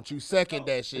 Lab. Don't you second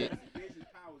that shit. Envision's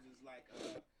powers is like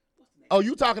what's the name? Oh,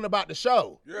 you talking about the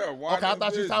show? Yeah, Wanda Okay, I and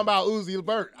thought you was Vision. talking about Uzi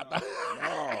Vert. I thought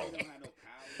No. They don't have no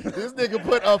powers. this nigga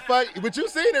put a fuck. But you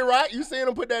seen it, right? You seen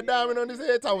him put that diamond on his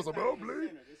head. Talking some, oh,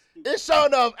 bleed. It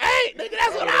showed up. Hey, nigga,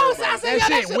 that's what I was saying. I said, That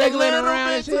yo, shit wiggling a little around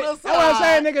bit and to shit. the That's what I'm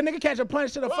side. saying, nigga. Nigga catch a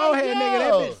punch to the forehead, nigga.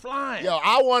 That bitch flying. Yo,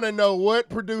 I want to know what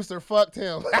producer fucked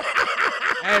him.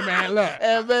 Hey, man, look.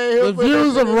 And made him The put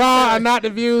views that of shit in Raw his are not the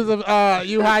views of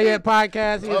You High Yet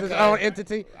Podcast. He is his Okay. own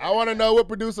entity. I want to know what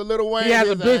producer Lil Wayne He has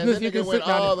is a business at. you That can nigga went sit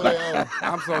down all and- the way over.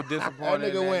 I'm so That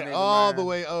disappointed. nigga in went that all man. the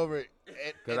way over it.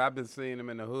 Cause I've been seeing him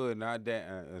in the hood. Now that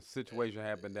a situation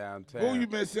happened downtown. Who you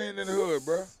been seeing in the hood,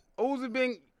 bro?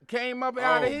 Uzi came up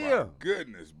out of Oh, here. my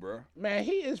goodness, bro. Man,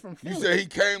 he is from You Philly. said he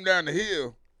came down the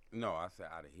hill. No, I said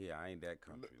out of here. I ain't that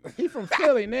country. He from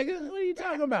Philly, nigga. What are you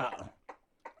talking about?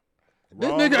 This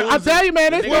Wrong nigga, I Uzi. tell you,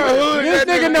 man, this What hood nigga that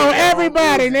nigga know from?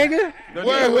 everybody, nigga. The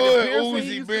What nigga with the hood piercing, he Uzi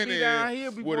used to been be down here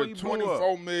in before with he a blew up.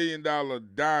 $24 million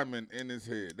diamond in his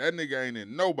head? That nigga ain't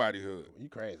in nobody hood. You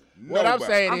crazy. What I'm Nobody.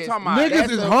 saying I'm is, talking about- Niggas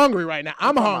that's is some- hungry right now.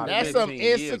 I'm talking hungry. about That's some 15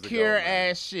 years ago, insecure man.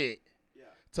 ass shit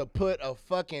to put a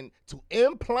fucking to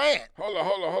implant Hold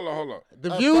on.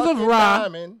 The a views of fucking Raw.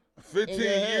 diamond. 15 In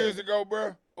your head. years ago,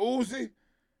 bro, Uzi,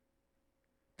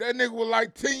 that nigga was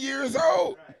like 10 years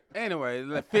old. Anyway,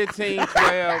 like 15,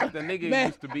 12, the nigga Man,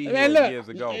 used to be man, here look, years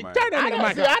ago, man. turn that I nigga don't,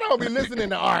 mic see, up. I don't be listening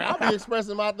to art. I be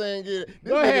expressing my thing. This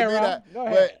Go nigga ahead, be Rob. that- Go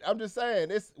ahead. But I'm just saying,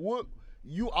 this what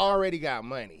you already got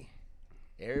money.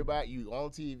 Everybody, you on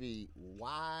TV.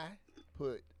 Why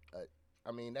put?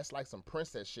 I mean, that's like some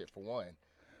princess shit for one.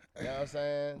 You know what I'm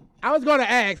saying? I was gonna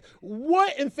ask,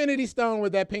 what Infinity Stone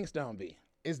would that pink stone be?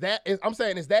 I'm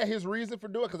saying, is that his reason for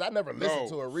doing it? Because I never listened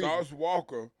to a reason. Sauce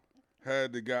Walker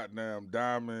had the goddamn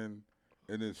diamond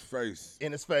in his face.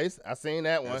 In his face, I seen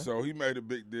that one. And so he made a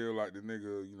big deal like the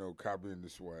nigga, copying the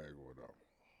swag or whatever.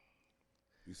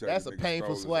 He said That's the a nigga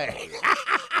painful stole his swag. idea.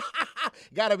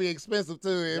 Gotta be expensive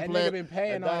too. That implant nigga been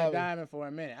paying a on that diamond for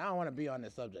a minute. I don't want to be on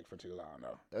this subject for too long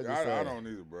though. That's I just saying. don't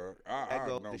either, bro. That I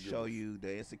goes don't to give show a- you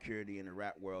the insecurity in the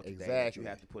rap world today. That Exactly. you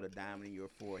have to put a diamond in your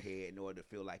forehead in order to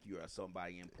feel like you are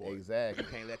somebody important. Exactly. You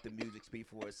can't let the music speak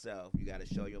for itself. You got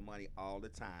to show your money all the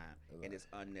time, and it's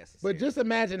unnecessary. But just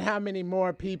imagine how many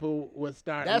more people would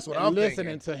start That's what I'm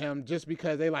listening thinking. to him just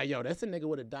because they like, yo, that's a nigga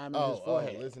with a diamond in his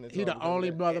forehead. listening to He him the because only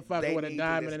of that. motherfucker They with a need to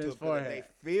diamond in listen his to it, 'cause if forehead.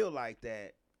 They feel like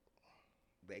that.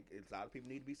 A lot of people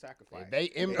need to be sacrificed.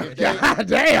 If they- God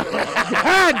damn.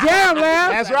 God damn,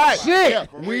 Lam. That's right. Shit. Yeah.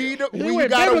 Weed, He we went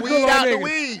gotta biblical weed on out the niggas.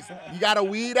 weeds. You gotta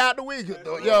weed out the weeds.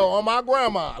 Yo, on my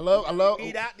grandma. I love.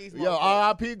 Weed out these Yo, motherfuckers.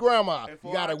 R.I.P. grandma. And for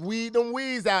You gotta our- weed them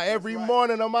weeds out every right.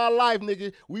 morning of my life,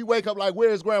 nigga. We wake up like,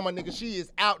 where's grandma, nigga? She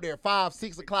is out there 5,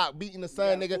 6 o'clock beating the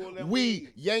sun, gotta pull nigga. them Weed,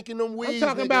 weeds. yanking them I'm weeds.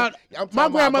 talking nigga. about I'm talking my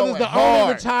about grandmother's going the only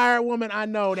hard. retired woman I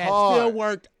know that Hard. still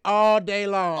worked all day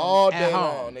long. all at day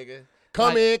home. long, nigga.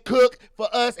 Come in, cook for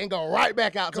us, and go right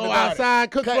back out to Go the garden.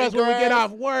 outside, cook for Cutting us when we get grass.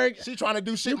 off work. She trying to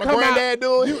do shit my come out- granddad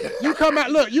doing. You come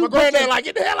out, look, you My put granddad your, like,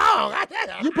 get the hell on.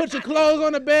 you put your clothes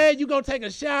on the bed, you go take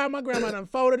a shower. My grandma done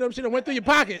folded them. She done went through your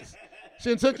pockets.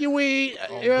 She done took your weed.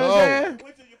 You know what I'm saying?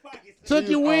 Took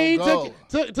She your was on weed,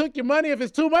 go. took your money. If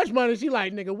it's too much money, she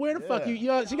like, nigga, where the fuck you?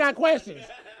 She got questions.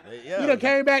 Yeah. You done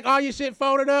came back, all your shit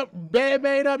folded up, bed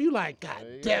made up. You like, God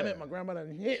damn Yeah. it, my grandma done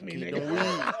hit me, Keep nigga.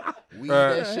 the weed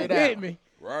that shit hit out. me.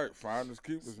 Right, finders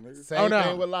keepers, nigga. Same Oh, no.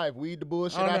 thing with life. Weed the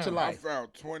bullshit Oh, out no. your I life. found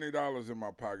 $20 in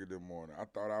my pocket this morning. I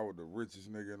thought I was the richest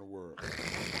nigga in the world.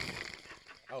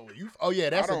 Oh yeah,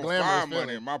 that's I a don't glamorous find feeling.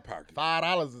 money in my pocket,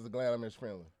 $5 is a glamorous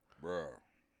feeling. bruh.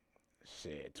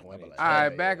 Shit, 20. All right,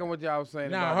 back on what y'all was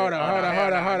saying. No, about hold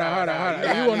that.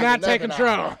 on. You will Nah, not take nah,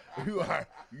 control. nah. You are.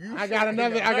 I got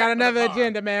another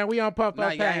agenda, man. We on Puff Nah,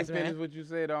 Up y'all ain't Pass, finished man. what you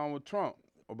said with Trump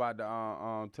about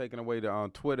the taking away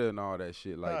the Twitter and all that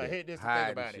shit like Nah, that. hit this and Hiding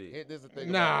think about shit. it. Hit this and think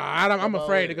Nah, about it. I'm Come on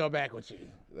afraid with to it. go back with you.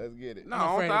 Let's get it. No,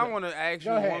 afraid I to want to ask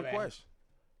you Go ahead, one man. question.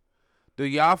 Do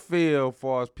y'all feel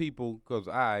for us people,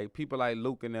 because people like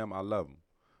Luke and them, I love them,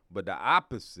 but the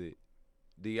opposite,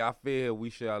 do y'all feel we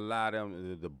should allow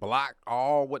them to block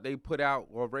all what they put out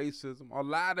of racism, or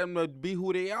allow them to be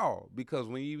who they are? Because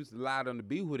when you allow them to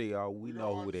be who they are, we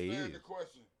know who they Understand is. the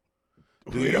question.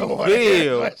 Do We you don't want to get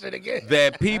feel question again.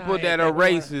 that people ain't that are never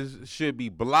wanna- racist should be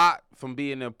blocked from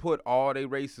being able to put all their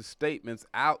racist statements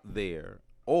out there,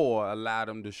 or allow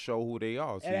them to show who they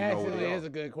are so It you know who actually they is are? a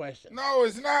good question. No,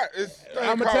 it's not. It's a thing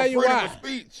I'ma called tell you freedom why. of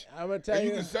speech. I'm gonna tell And you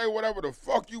you. can say whatever the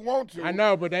fuck you want to. I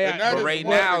know, but they. And that But is right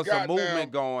what now, the it's a goddamn-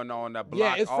 movement going on that block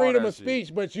Yeah, it's all freedom that of shit.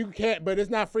 speech, but you can't. But it's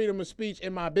not freedom of speech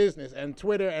in my business. And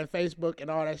Twitter and Facebook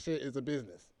and all that shit is a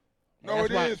business. And No,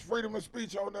 that's it why- is freedom of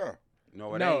speech on there.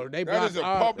 No, it No, ain't. they That block is a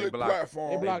all. public They block-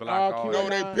 platform. They They block block all all No,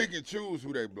 QAnon. they pick and choose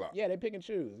who they block. Yeah, they pick and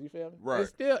choose. You feel me? Right.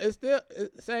 It's still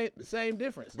same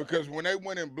difference. Because when they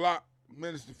went and blocked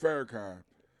Minister Farrakhan,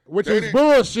 Which they was didn't-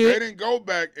 bullshit. they didn't go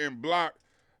back and block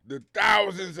the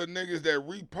thousands of niggas that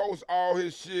repost all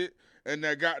his shit and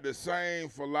that got the same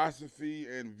philosophy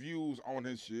and views on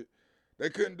his shit, they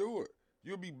couldn't do it.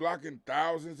 You'll be blocking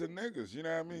thousands of niggas, you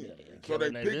know what I mean? So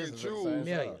they pick and choose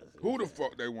who the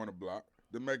fuck they want to block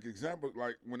to make examples.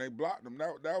 Like when they blocked them,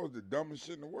 that was the dumbest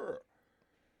shit in the world.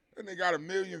 And they got 1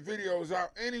 million videos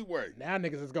out anyway. Now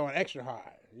niggas is going extra hard.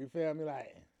 You feel me?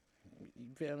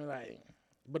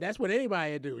 But that's what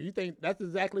anybody do. You think that's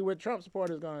exactly what Trump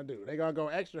supporters gonna do? They gonna go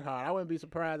extra hard. I wouldn't be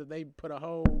surprised if they put a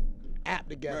whole app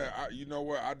together. Man, you know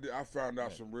what? I found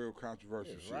out some real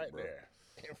controversial shit, right bro. there.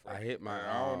 I hit my. Man,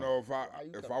 I don't know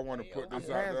if I want to put this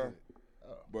out there,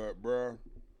 but bro,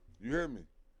 you hear me?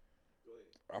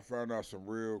 I found out some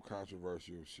real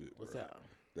controversial shit. What's bro, up?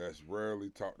 That's rarely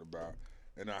talked about,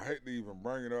 and I hate to even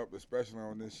bring it up, especially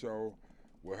on this show,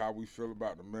 with how we feel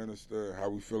about the minister and how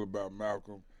we feel about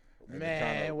Malcolm. And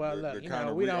Man, well, look, to kind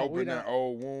of reopen that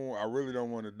old wound. I really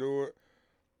don't want to do it,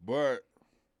 but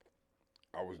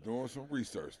I was doing some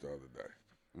research the other day,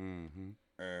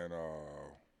 and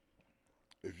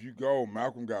if you go,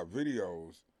 Malcolm got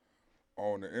videos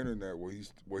on the internet where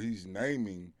he's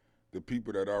naming the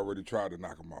people that already tried to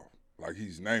knock him off. Like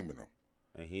he's naming them.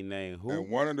 And he named who? And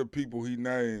one of the people he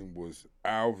named was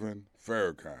Alvin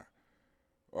Farrakhan,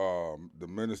 the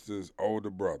minister's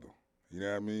older brother. You know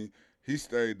what I mean? He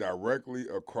stayed directly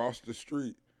across the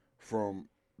street from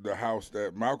the house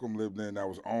that Malcolm lived in that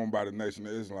was owned by the Nation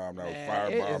of Islam that was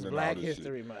firebombed and all this Black shit.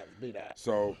 History Month. Be that.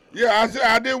 So yeah,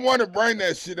 I didn't want to bring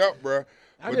that shit up, bro.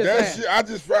 But that shit, I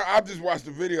just watched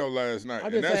the video last night,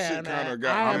 and that shit kind of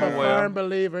got. I am a firm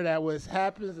believer that what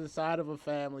happens inside of a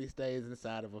family stays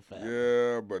inside of a family.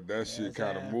 Yeah, but that shit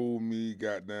kind of moved me.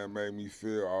 Goddamn, made me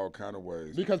feel all kind of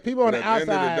ways. Because people on the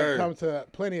outside come to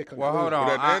plenty of conclusions. Well, hold on.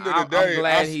 But at the end of the day, I'm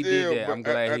glad he did that. I'm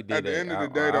glad he did that. At the end of the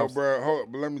day, though, bro,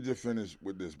 but let me just finish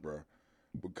with this, bro,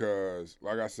 because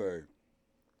like I say,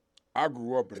 I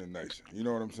grew up in the nation. You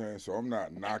know what I'm saying? So I'm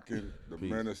not knocking the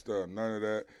minister or none of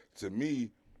that. To me,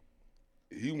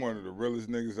 he one of the realest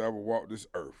niggas that ever walked this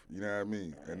earth. You know what I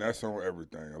mean? And that's on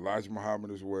everything. Elijah Muhammad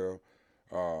as well,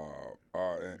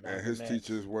 and his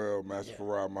teacher as well, Master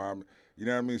Farad Muhammad. You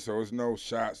know what I mean? So it's no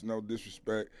shots, no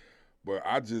disrespect. But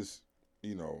I just,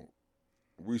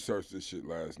 researched this shit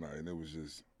last night, and it was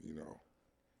just,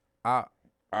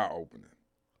 eye-opening.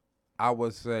 I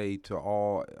would say to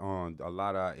all, a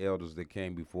lot of our elders that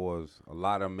came before us, a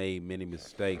lot of them made many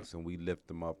mistakes, and we lift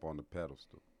them up on the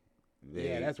pedestal.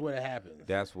 That's what happens.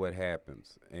 That's what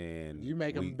happens, and you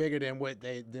make them bigger than what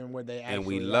they actually. And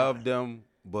we love them,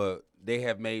 but they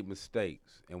have made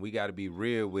mistakes, and we got to be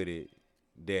real with it.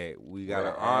 That we got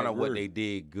to honor what they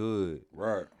did good.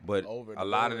 Right. But a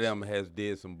lot of them has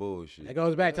did some bullshit. It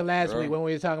goes back to last week when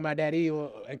we were talking about that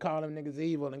evil and calling niggas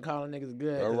evil and calling niggas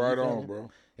good. That's right on, bro. You know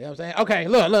what I'm saying? Okay,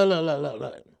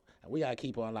 look. We got to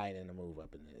keep on lighting the move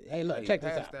up in there. Hey, look, check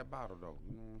this out. That bottle, though.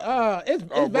 It's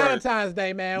Valentine's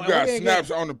Day, man. You got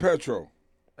snaps on the petrol.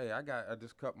 Hey, I got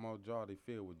this cup more jar they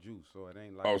filled with juice, so it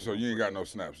ain't like. Oh, so you ain't got no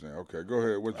snaps then? Okay, go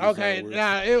ahead. What you okay,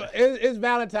 now it's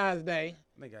Valentine's Day.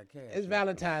 They got cash. It's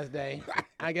Valentine's Day.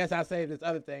 I guess I'll save this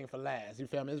other thing for last. You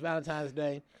feel me? It's Valentine's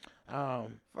Day.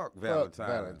 Fuck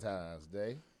Valentine's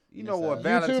Day. You know what?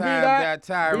 Valentine's got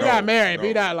tired. We got married.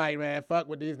 Be that like, man, fuck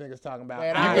what these niggas talking about.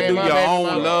 Man, you can do your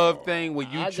own love thing when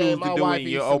you choose to do in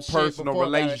your own personal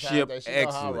relationship.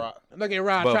 Excellent. Look at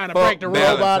Rob trying to break the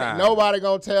rules. Nobody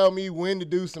gonna tell me when to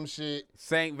do some shit.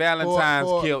 St.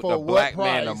 Valentine's killed the black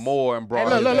man or more and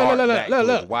brought his heart back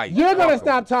to his wife. You're gonna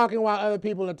stop talking while other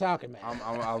people are talking, man.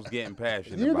 I was getting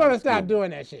passionate. You're gonna stop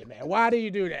doing that shit, man. Why do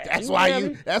you do that? That's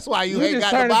why you ain't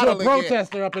just got the bottle into a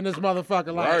protester up in this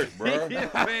motherfucker life. Right,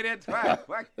 bro. Say that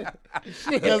twice.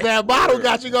 Because that bottle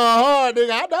got you going hard,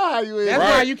 nigga. I know how you is. That's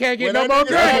why you can't get no more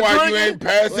drinks. That's why you ain't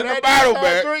passing the bottle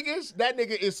back. That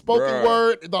nigga is spoken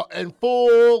word in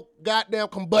full goddamn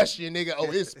combustion, nigga. Oh,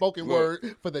 his spoken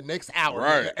word for the next hour.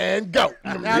 Right. Nigga, and go.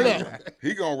 Now look.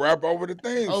 He gonna rap over the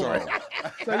theme song.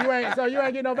 So you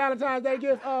ain't get no Valentine's Day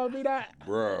gift, B-Dot?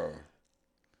 Bruh.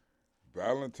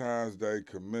 Valentine's Day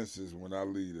commences when I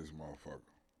leave this motherfucker.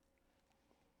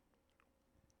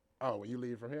 Oh, when you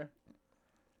leave from here?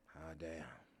 Oh, damn.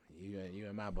 You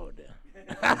in my boat there. Hey,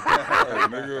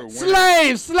 nigga,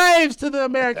 slaves to the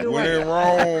American way. When in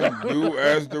Rome, do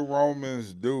as the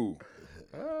Romans do.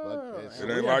 It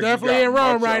ain't like definitely in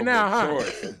Rome right now, huh?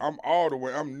 Choice.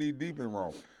 I'm knee deep in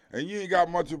Rome. And you ain't got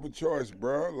much of a choice,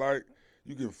 bro. Like,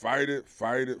 you can fight it.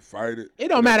 It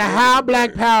don't matter how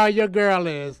black power your girl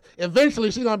is. Eventually,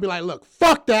 she's going to be like, look,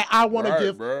 fuck that. I want to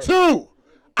give two.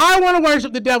 I want to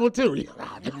worship the devil, too. You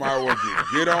might as well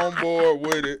just get on board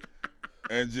with it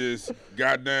and just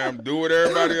goddamn do what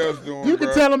everybody else doing. You can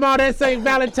bruh. tell them all that St.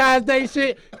 Valentine's Day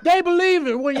shit. They believe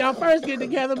it when y'all first get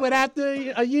together, but after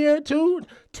a year, two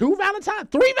Valentine's,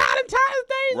 3 Valentine's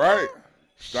Days. Right.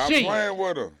 Stop Shit. playing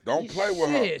with her. Don't play with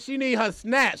her. Shit, she need her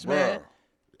snaps, man. Bruh.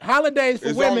 Holidays for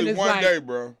It's women only is one like day,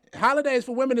 bro. holidays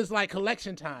for women is like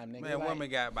collection time, nigga. Man, like, women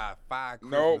got about 5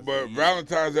 No, Christmases but a year.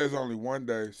 Valentine's Day is only one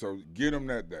day, so get them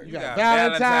that day. you got got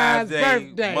Valentine's, Valentine's Day,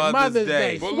 birthday, Mother's Mother's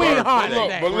Day, Day. But Sweetheart look,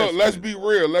 Day. but look, let's be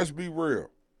real. Let's be real.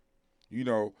 You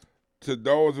know, to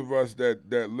those of us that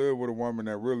live with a woman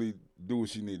that really do what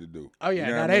she need to do. Oh yeah, You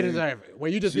know now what they I mean? deserve it. Where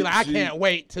you just She- be like, I she- can't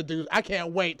wait till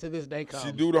this day comes.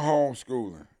 She do the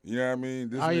homeschooling. You know what I mean?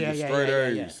 This Oh, nigga yeah, yeah, straight yeah,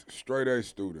 A's, yeah. straight A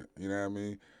student. You know what I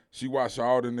mean? She wash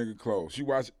all the nigga clothes. She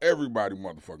wash everybody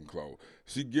motherfucking clothes.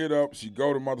 She get up, she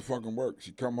go to motherfucking work.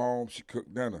 She come home, she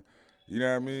cook dinner. You know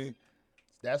what I mean?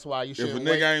 That's why you If a shouldn't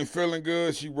nigga wait. ain't feeling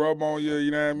good, she rub on you. You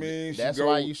know what I mean? That's she go,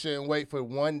 why you shouldn't wait for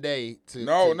one day to.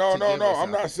 No. to give her I'm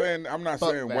something. not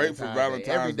saying Fuck wait for Valentine's Day. Valentine's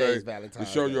Every Day day's to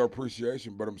Valentine's show Day. your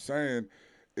appreciation, but I'm saying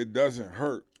it doesn't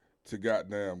hurt to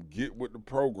goddamn get with the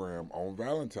program on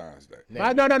Valentine's Day. No.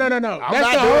 That's not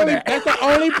doing that. That's the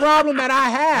only problem that I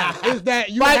have is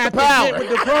that you Fight have the to power. get with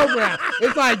the program.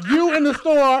 It's like you in the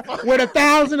store with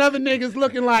 1,000 other niggas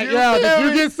looking like, You yo, feel did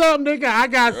you me? get something, nigga? I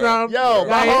got something. Yo,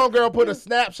 my Like, homegirl put a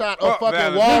snapshot of Fuck fucking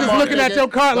Valentine's. Walmart. niggas looking at nigga. your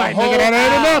cart The like, whole nigga, that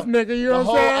ain't aisle- enough, nigga. You know the what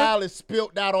whole I'm saying? aisle is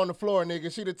spilt out on the floor,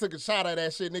 nigga. She'd have took a shot at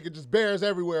that shit, nigga. Just bears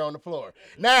everywhere on the floor.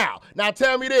 Now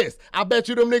tell me this. I bet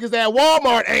you them niggas at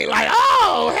Walmart ain't like,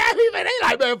 oh, happy man. They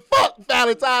like, man, fuck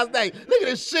Valentine's Day. Look at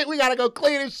this shit. We gotta go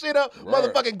clean this shit up. Right.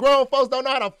 Motherfucking grown folks don't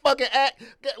know how to fucking act.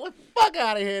 Get the fuck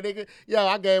out of here, nigga. Yo,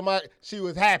 I gave she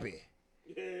was happy.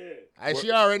 And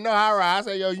she already know how I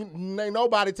said, yo, ain't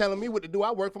nobody telling me what to do.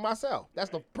 I work for myself. That's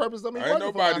the purpose of me Ain't working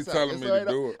nobody for myself. telling me to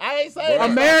do it. I ain't saying But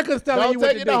that. America's telling Don't you what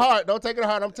take to it do. to heart. Don't take it to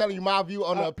heart. I'm telling you my view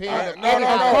on the opinion. of No. any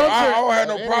I holiday. don't have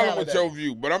no Any problem with holiday. your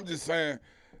view, but I'm just saying,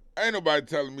 ain't nobody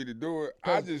telling me to do it.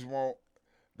 I just want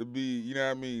to be, you know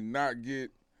what I mean, not get.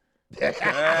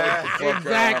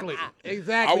 Exactly. I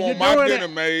Exactly. want You're my doing dinner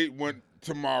it. made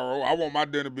tomorrow. I want my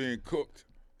dinner being cooked.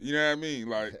 You know what I mean?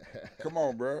 Like, come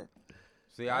on, bro.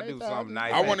 See, I do something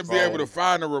nice. I want to at be able to home.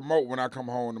 find a remote when I come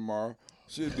home tomorrow.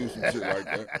 She'll do some shit like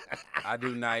that. I do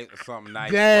something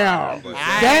nice. Damn. But-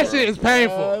 That shit is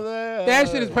painful. yeah. That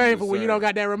shit is painful when you saying. don't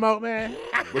got that remote, man.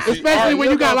 But see, Especially Art, when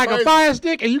you got like a crazy. fire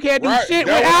stick and you can't do right, shit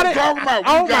that's without what I'm it. talking about. We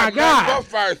Oh my got nothing God. but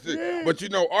fire stick. But you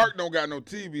know, Art don't got no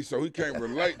TV, so he can't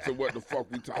relate to what the fuck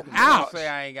we talking Ouch. about. Say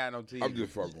I ain't got no TV. I'm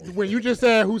just fucking with you. When you just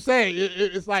said who said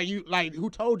it's like who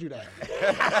told you that?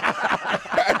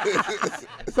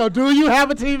 So do you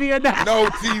have a TV or not? No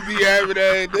TV every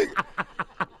day, nigga.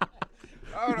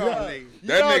 Hold on, nigga. You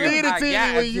That don't nigga- need a I TV got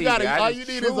a when you got TV. I all just you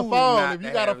need is a choose phone. not If you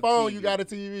to got a have a phone, you TV. got a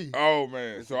TV. Oh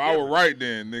man, so I was right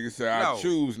then, nigga. Said I No.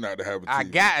 choose not to have a TV. I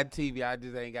got a TV. I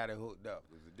just ain't got it hooked up.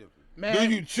 It's a difference. Man,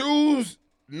 Do you choose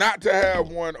not to have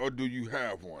one, or do you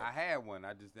have one? I had one.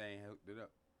 I just ain't hooked it up.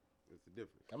 It's a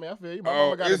difference. I mean, I feel you. My Oh,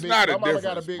 mama got it's a big, not a my mama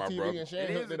got a difference, big my TV brother. and she It ain't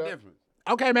is hooked a it up. difference.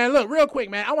 okay, man. Look, real quick,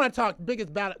 man. I want to talk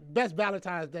best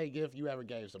Valentine's Day gift you ever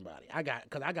gave somebody. I got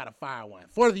a fire one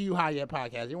for the You High Yet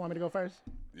podcast. You want me to go first?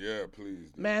 Yeah, please.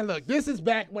 do. Man, look, this is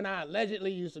back when I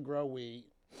allegedly used to grow weed.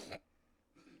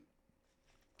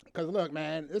 Cause look,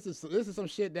 man, this is some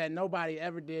shit that nobody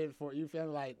ever did for you. Feel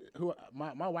me? Like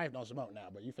my wife don't smoke now,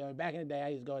 but you feel me? Back in the day, I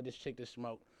used to go with this chick to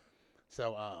smoke.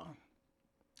 So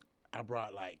I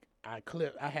brought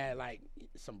I had like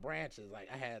some branches. Like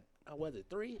I had was it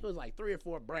 3? It was like 3 or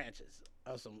 4 branches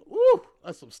of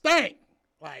some stank.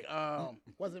 Like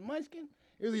was it Munchkin?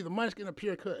 It was either Munchkin or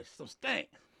Pure Kush. Some stank.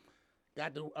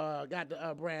 Got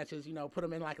the branches, you know, put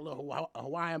them in like a little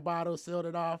Hawaiian bottle, sealed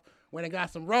it off. When it got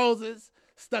some roses,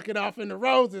 stuck it off in the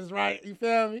roses, right? You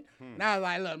feel me? And I was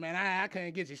like, look, man, I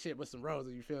couldn't get you shit with some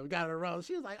roses, you feel me? Got her a rose.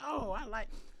 She was like, oh,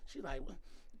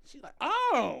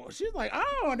 she's like,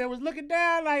 oh. And they was looking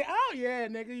down like, oh, yeah,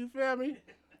 nigga, you feel me?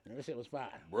 And that shit was fire.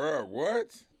 Bruh,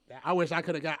 what? I wish I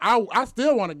could have got, I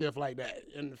still want a gift like that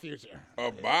in the future.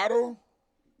 A bottle?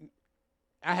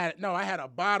 I had a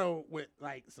bottle with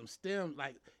like some stems,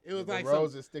 like it was The like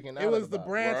roses sticking out. It of was the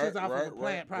bottle. branches Right, off of right, a plant,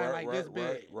 right, probably like this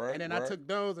big. right, And then I right. took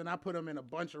those and I put them in a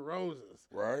bunch of roses.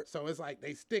 Right, So it's like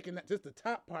they sticking, just the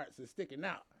top parts is sticking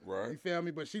out. You right. feel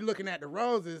me? But she looking at the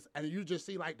roses and you just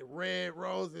see like the red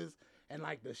roses and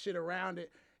like the shit around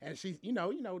it. And she's, you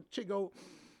know, chick go,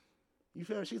 you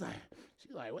feel me? She's like,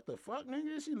 what the fuck,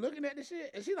 nigga? She looking at the shit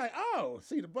and she like, oh,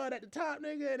 see the bud at the top,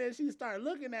 nigga. And then she start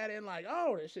looking at it and like,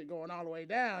 oh, that shit going all the way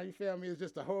down. You feel me? It's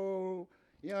just a whole,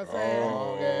 you know what I'm saying?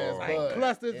 Oh, yes, like bud.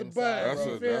 clusters of Inside buds. That's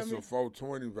You a feel that's me? a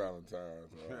 420 Valentine's.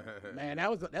 Right? Man, that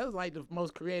was like the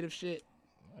most creative shit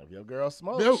If your girl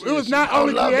smokes, It was not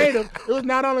only creative. It was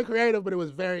not only creative, but it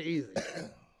was very easy.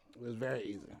 It was very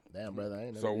easy. Damn, brother, I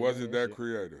ain't never So did was it that shit.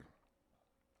 creative?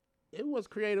 It was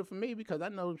creative for me because I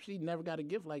know she never got a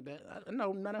gift like that. I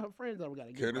know none of her friends ever got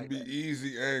a gift Can it like be that.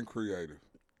 easy and creative?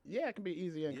 Yeah, it can be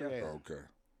easy and creative. Okay.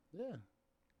 Yeah.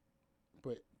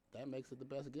 But that makes it the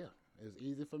best gift. It's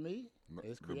easy for me.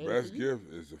 It's The creative best for you.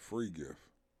 gift is a free gift.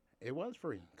 It was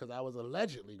free because I was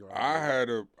allegedly growing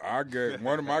up. I gave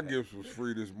one of my gifts was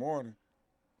free this morning.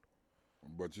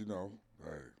 But you know,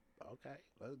 hey, Okay,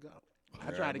 let's go. I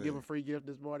Yeah, tried to I give mean- a free gift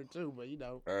this morning too, but you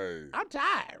know, hey. I'm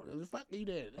tired. What the fuck you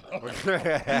did?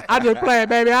 I just playing,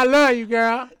 baby. I love you,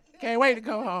 girl. Can't wait to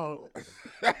go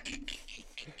home.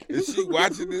 Is she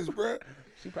watching this, bro?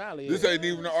 She probably This is. ain't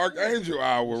even the Archangel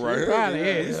hour right here. probably We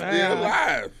is. still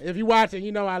live. If you watching,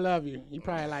 you know I love you. You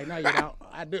probably like, no, you don't.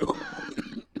 I do.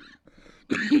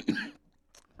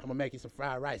 I'm gonna make you some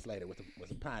fried rice later with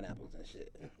some pineapples and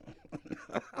shit.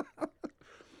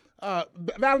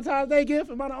 Valentine's Day gift?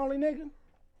 Am I the only nigga?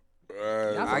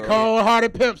 Y'all some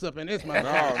cold-hearted pimps up in this motherfucker.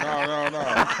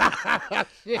 No.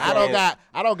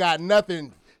 I don't got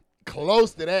nothing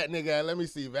close to that, nigga. Let me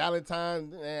see.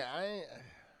 Valentine's, man, I ain't.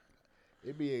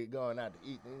 It be going out to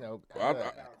eat, you know. Well,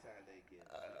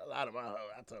 A lot of my hoes,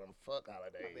 I tell them fuck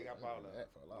holidays. I think I bought that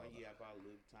for a long one year. I bought a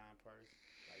Louis Vuitton purse,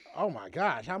 like Oh my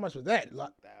gosh, how much was that? $1,000.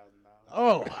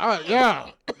 Oh, yeah.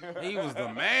 He was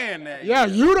the man that Yeah,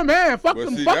 year. you the man. Fuck But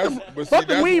them, see, fuck that's them, but see, fuck them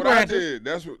that's weed what I branches.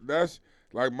 did. That's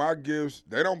like my gifts.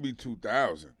 They don't be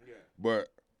 2,000, but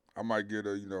I might get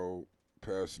a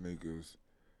pair of sneakers,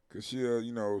 cause she a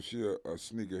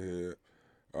sneakerhead.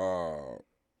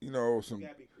 You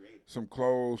gotta be creative. Some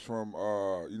clothes from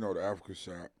the Africa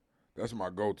shop. That's my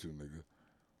go-to, nigga.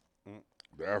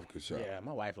 The Africa shop. Yeah,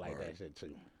 my wife like that shit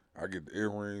too. I get the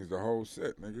earrings, the whole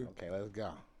set, nigga. Okay, let's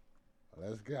go.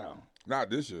 Let's go. Not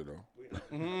this year though.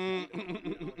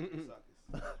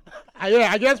 Yeah,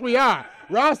 I guess we are.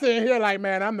 Ross sitting here like,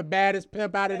 man, I'm the baddest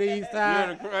pimp out of these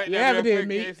times. You ever did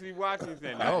me?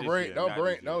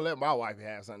 Don't let my wife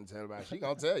have something to tell about. She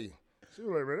gonna tell you. She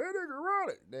was like, man, that nigga run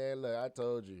it. Then look, I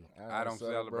told you. I don't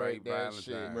celebrate that Valentine's.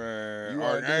 shit. Man, You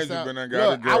wanna do Archangel something? been and got a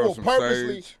Look, girl some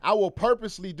sage. I will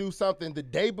purposely do something the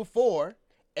day before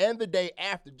and the day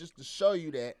after just to show you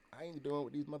that I ain't doing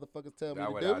what these motherfuckers tell me That's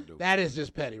to what do. I do. That is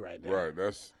just petty right there. Right,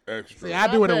 that's extra. See, I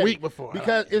do it a Petty. week before.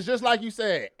 Because it's just like you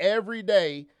said, every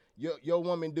day your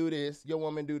woman do this, your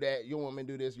woman do that, your woman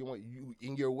do this,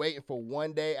 and you're waiting for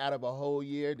one day out of a whole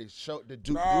year to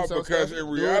do No, some because stuff. in Do it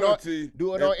on- reality,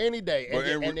 do it on any day, but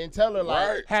and then tell her like,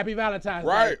 right, Happy Valentine's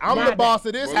right. Day. I'm My the day. boss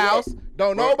of this But look, house.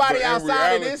 Don't but nobody in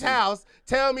outside of this reality- house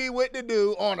tell me what to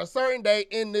do on a certain day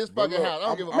in this But fucking look, house. I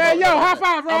don't give a Man, fuck. yo, high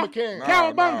five, bro. I'm a king.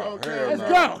 Cowabunga. hell Let's no.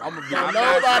 go. I'ma be, Don't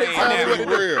not nobody saying tell me that. what to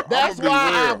do. Real. That's I'ma be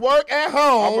why I real. work at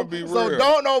home. I'ma be So real.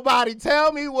 don't nobody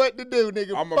tell me what to do,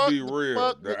 nigga. I'm Fuck gonna be real.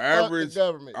 Fuck The fuck average, the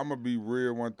government. I'm gonna be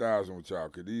real 1,000 with y'all,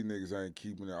 cause these niggas ain't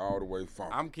keeping it all the way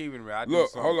funky. I'm keeping it. I do Look,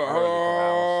 something hold on, early 'cause I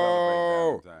don't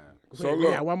hold celebrate Valentine's. So We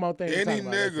look, got one more thing to any talk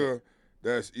about. That's it. nigga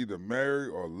that's either married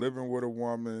or living with a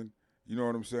woman, you know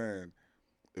what I'm saying?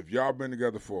 If y'all been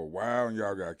together for a while and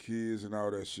y'all got kids and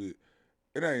all that shit,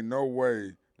 it ain't no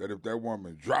way that if that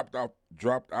woman dropped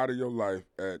out of your life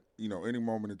at any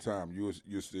moment in time,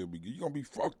 you'll still be you gonna be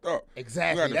fucked up.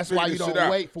 Exactly. You gotta That's figure why you this shit don't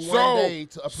out. wait for one day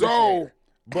to appreciate So, her.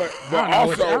 but I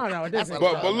don't know what this is.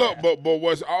 but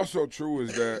what's also true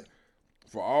is that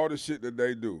for all the shit that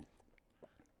they do,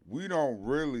 we don't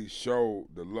really show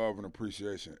the love and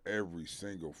appreciation every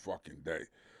single fucking day.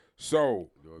 So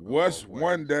what's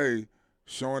one day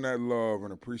showing that love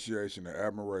and appreciation and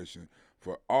admiration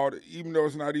for all the, even though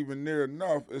it's not even near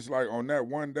enough, it's like on that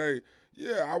one day,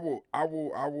 yeah, I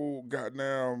will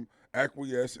goddamn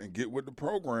acquiesce and get with the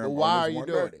program. But why on are this you one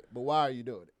doing day. it? But why are you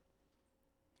doing it?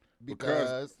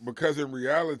 Because in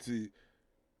reality,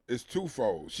 it's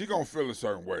twofold. She gonna feel a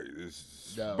certain way.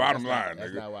 It's No, bottom that's not- line,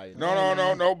 that's nigga. not why you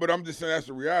do no. But I'm just saying that's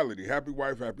the reality. Happy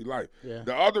wife, happy life. Yeah.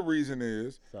 The other reason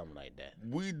is Something like that.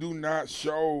 we do not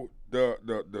show the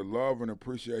love and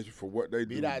appreciation for what they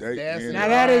do that's day dancing in Now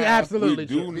and that out. is absolutely We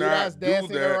do true. not That's do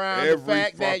dancing that around the every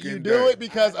fact that you fucking do day. it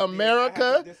because I have to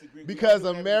America, disagree. We because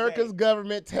don't do it every America's day.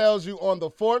 government tells you on the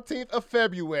 14th of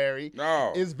February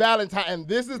No. is Valentine, and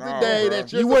this is the No, day bro.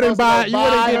 that you're You wouldn't supposed to buy- you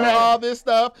wouldn't buy get her that. all this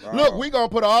stuff. No. Look, we gonna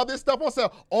put all this stuff on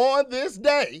sale on this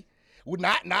day.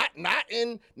 Not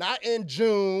in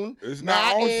June. It's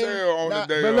not on sale on the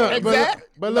day But of. look, Exactly.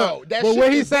 but No, look, that but shit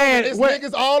what he's is saying, It's what-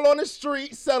 niggas all on the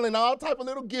street selling all type of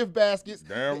little gift baskets.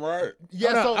 Damn right.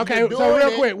 Yeah, Hold so on. Okay, you're so doing real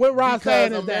it quick, what Ross because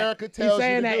saying is America that tells he's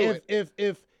saying you to that do it.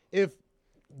 if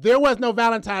there was no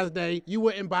Valentine's Day, you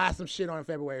wouldn't buy some shit on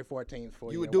February 14th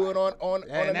for You would your do it wife. on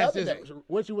And that's another just day.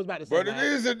 what you was about to say. But it man.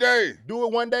 is a day. Do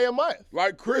it one day a month.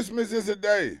 Like Christmas is a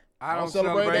day. I don't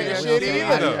celebrate celebrate that that shit shit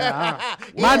either.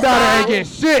 either. My daughter ain't getting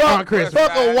shit on Christmas.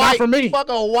 Fuck a Not white, for me. fuck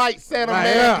a white Santa Right,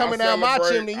 man yeah. coming I down my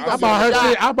celebrate- chimney. You I gonna I bought get her shot.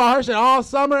 shit. I bought her shit all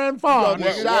summer and fall. You gonna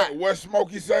nigga. get shot. What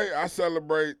Smokey say? I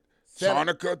celebrate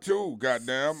Santa- Hanukkah too.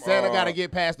 Goddamn. Santa got to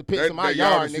get past the pits in my y'all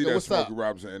yard, can see nigga. that What's up? Smokey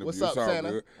Robinson interview. What's It's up, all Santa?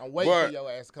 good. I'm waiting But for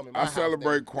your ass to come in my I house.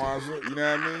 celebrate nigga. Kwanzaa. You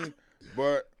know what I mean?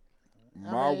 But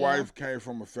my wife came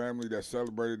from a family that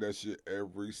celebrated that shit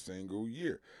every single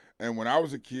year. And when I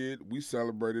was a kid, we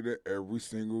celebrated it every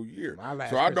single year. My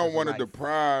last So I don't Christmas want to life.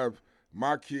 deprive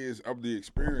my kids of the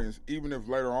experience, even if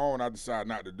later on I decide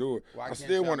not to do it. Why I can't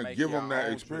still y'all want to make give your them that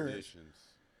own experience. traditions?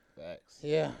 Facts.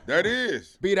 Yeah. That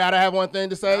is. Beat out, I have one thing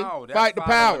to say. No, that's Fight the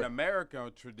following power.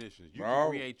 American traditions. You No. can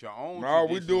create your own. No,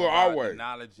 we tradition do it about our the way.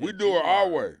 knowledge We that do you it our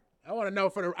learn. way. I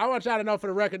want y'all to know for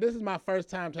the record, this is my first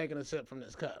time taking a sip from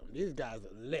this cup. These guys are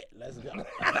lit. Let's go.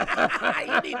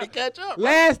 You need to catch up.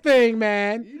 Last thing,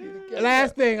 man. catch Last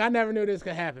up. thing. I never knew this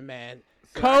could happen, man.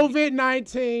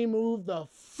 COVID-19 moved the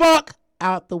fuck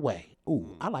out the way.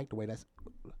 Ooh, I like the way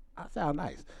I sound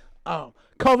nice.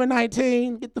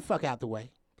 COVID-19, get the fuck out the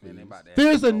way. Man, they about to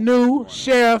There's a have to new go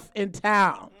sheriff in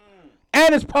town,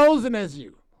 and it's posing as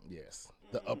you. Yes.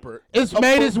 The upper. It's upper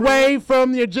made its room. way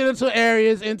from your genital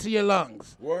areas into your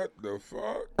lungs. What the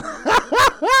fuck?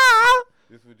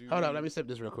 This what you Hold do? on, let me sip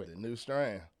this real quick. The new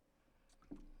strain.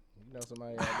 You know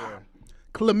somebody out there.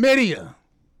 Chlamydia,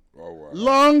 Oh, wow.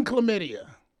 lung chlamydia.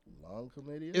 Long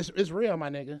chlamydia? It's real, my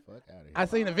nigga. Fuck out of here. I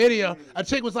seen a video. A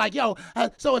chick was like, "Yo,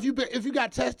 so if you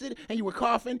got tested and you were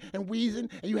coughing and wheezing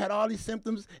and you had all these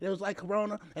symptoms, it was like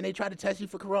corona, and they tried to test you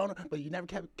for corona, but you never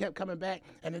kept coming back."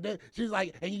 And then she was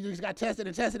like, "And you just got tested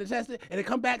and tested and tested, and it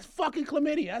come back fucking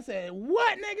chlamydia." I said,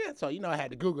 "What, nigga?" So I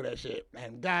had to Google that shit,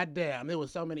 and goddamn, there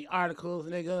was so many articles,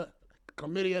 nigga,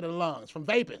 chlamydia of the lungs from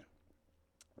vaping.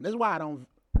 This is why I don't.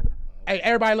 Hey,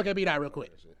 everybody, look at me real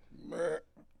quick. Man.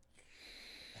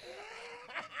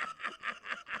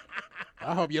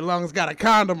 I hope your lungs got a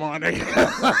condom on, nigga. Look,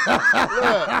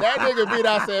 that nigga beat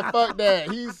out said, fuck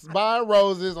that. He's buying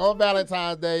roses on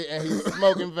Valentine's Day and he's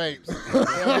smoking vapes.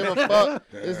 He don't give a fuck.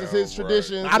 This is his Damn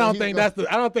tradition. I don't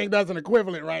think that's an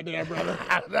equivalent right there, brother.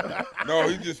 No,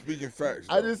 he's just speaking facts.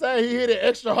 I though. just say he hit it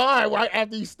extra hard right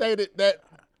after you stated that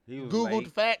He was Googled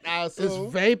late. fact, I It's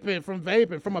assume. vaping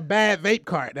from a bad vape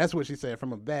cart. That's what she said,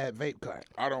 from a bad vape cart.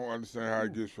 I don't understand how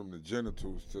it gets from the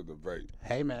genitals to the vape.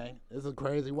 Hey man, there's some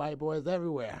crazy white boys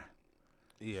everywhere.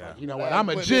 Yeah. You know what? Lab I'm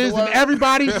a putting in the jizz in work.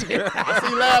 everybody's shit. I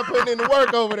see Lab putting in the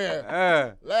work over there.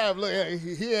 Uh, Lab, look,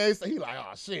 he like,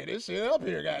 oh shit, this shit up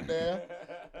here, goddamn.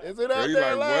 Is it Yeah, up he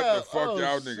there, like, Lab? what the fuck Oh,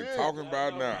 y'all shit. niggas talking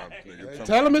about now? Nigga,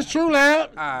 Tell them it's true, Lab.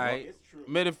 all right.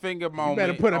 Middle finger You moment.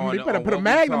 better put a on you better on put a what we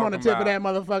magnum on the talking tip of that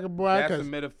about. motherfucker, boy. That's a 'Cause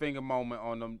middle finger moment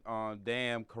on them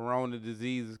damn corona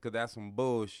diseases, because that's some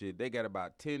bullshit. They got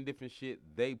about 10 different shit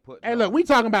they put. hey, look, we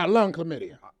talking about lung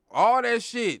chlamydia. all that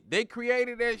shit. They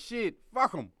created that shit.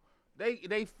 Fuck them.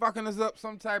 They fucking us up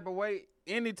some type of way,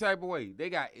 any type of way. They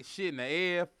got shit in the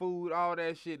air, food, all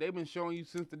that shit. They've been showing you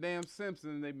since the damn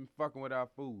Simpsons. They've been fucking with our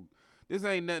food. This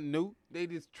ain't nothing new. They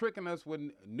just tricking us with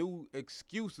new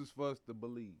excuses for us to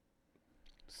believe.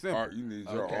 Simple. All right, you need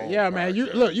your own. Yeah, man. You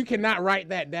podcast. look, you cannot write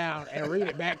that down and read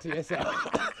it back to yourself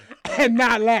and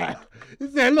not laugh. You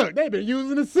said, look, they've been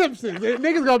using the Simpsons.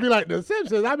 Niggas gonna be like the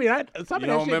Simpsons. I mean, some You of that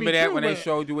don't shit remember be that true, when they but-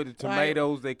 showed you with the like-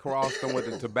 tomatoes, they crossed them with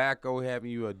the tobacco,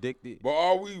 having you addicted? But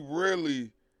are we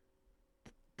really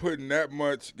putting that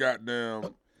much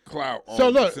goddamn clout on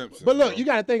So the look, Simpsons? but look, bro? you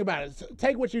got to think about it. So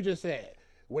take what you just said.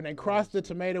 When they crossed the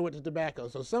tomato with the tobacco,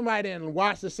 so somebody didn't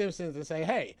watch the Simpsons and say,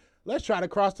 "Hey, let's try to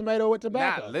cross tomato with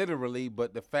tobacco." Not literally,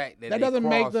 but the fact that That they doesn't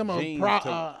make cross them a genes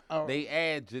pro- they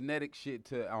add genetic shit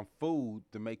to food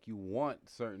to make you want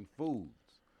certain foods.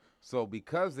 So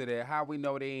because of that, how we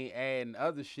know they ain't adding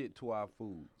other shit to our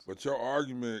foods? But your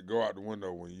argument go out the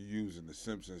window when you using the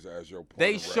Simpsons as your point. They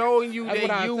of reference. showing you That's they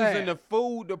what I'm using saying. the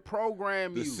food to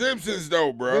program the you. Simpsons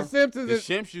though, bro. The Simpsons The is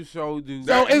Simpsons showed you.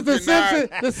 so you is the cannot-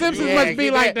 Simpsons. The Simpsons Yeah, must be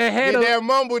get like that- the head get of. that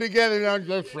mumble together and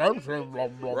just blah, blah, blah,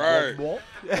 blah, Right. blah,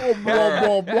 blah,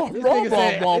 blah, blah, This blah, nigga,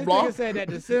 said, blah, this blah. nigga said that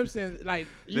the Simpsons, like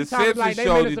you The talking Simpsons like they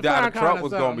showed Minister you Donald Farrakhan Trump or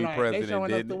was gonna something, be like, president, They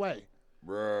showing us didn't the it? way.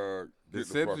 Bruh, The get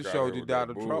the fuck Simpsons outta showed here you with that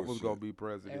Donald Trump was bullshit. gonna be Hey,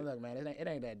 president. look, man, it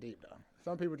ain't that deep though.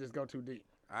 Some people just go too deep.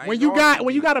 I ain't When you going got to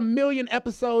when you be. got a million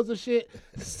episodes of shit,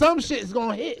 some shit's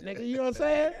gonna hit, nigga. You know what I'm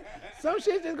saying? Some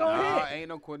shit's just gonna Nah, hit. ain't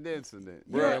no coincidence.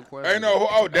 Bruh, Yeah, ain't no.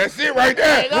 Oh, that's it right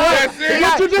there. That's it.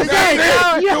 What you just That's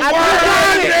said? it. Yeah, The I word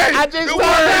just of the day. I just The saw word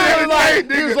that. of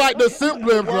the day, He was nigga. like the simple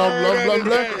blah blah blah blah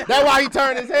blah. That's why he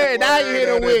turned his head. Now you hit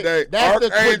him Word of the day. with that's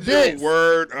the Archangel cadence.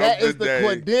 word of That is the the day.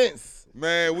 cadence.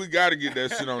 Man, we gotta get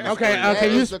that shit on the Okay, screen. That can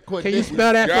is you the can you cadence.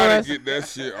 spell that for Gotta us? get that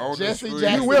shit on Jesse the screen.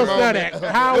 Jackson You will moment spell that. of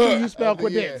How the- do you spell of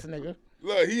the year. cadence, nigga?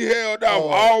 Look, he held off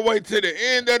all the way to the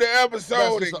end of the episode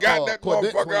That's and just, got that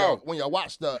cadence motherfucker out. when you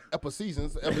watch the episode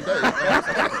seasons every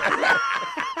day.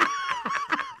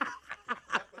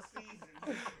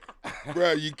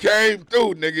 Bruh, you came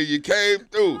through, nigga. You came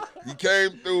through. You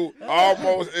came through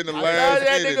almost in the I last thought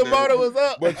that minute, nigga motor was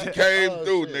up. But you came Oh,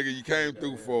 through, shit. nigga. You came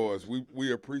through for us.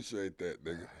 We appreciate that,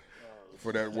 nigga.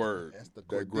 For that word. That's the That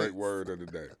great cadence. word of the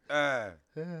day.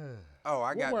 Oh,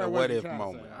 I got word the was what you if trying to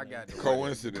moment. say? I got the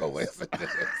Coincidence.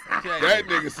 Coincidence. That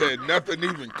nigga said nothing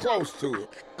even close to it.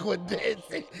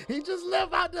 Cadence. He just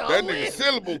left out the That whole nigga end.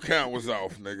 syllable count was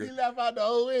off, He nigga. left out the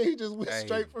whole end. He just went Hey.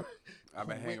 straight for I've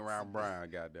been hanging around Brian,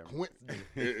 goddamn. coincidence.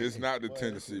 It's not the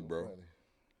Tennessee, bro.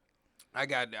 I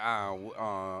got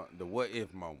the what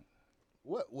if moment.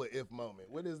 What if moment?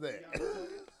 What is that?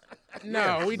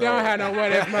 No, we don't have no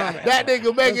what if moment. That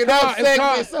nigga making up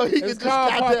segments so he can it's just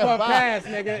called Puff goddamn Puff vibe. Pass,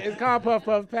 nigga. It's called Puff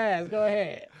Puff Pass. Go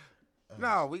ahead.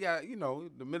 No, we got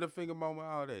the middle finger moment,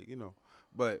 all that,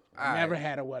 But I Never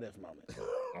had a what if moment.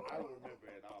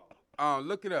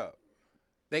 look it up.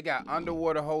 They got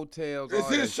underwater hotels. It's all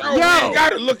his that show. shit. Man. You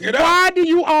gotta look it up. Why do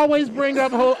you always bring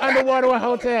up underwater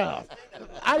hotels?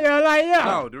 I like, yo.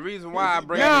 No, the reason why I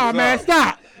bring No, this man, up.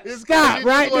 stop. Stop You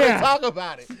right just wanna there. talk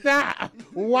about it. Stop.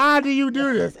 Why do you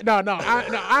do this?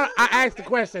 I asked the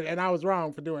question and I was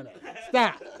wrong for doing that.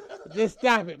 Stop. Just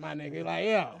stop it, my nigga. Like,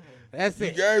 yo, that's You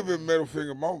it. gave him middle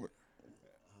finger moment.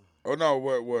 Oh no,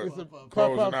 what? It's a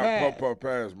Closing puff out pass. puff puff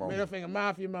pass Middle moment. finger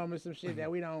mafia moment, some shit that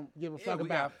we don't give a fuck we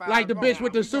about. got 5 Like the bitch going.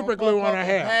 with the super glue on her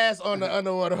hair. Pass on the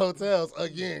underwater hotels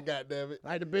again, goddammit.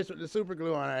 Like the bitch with the super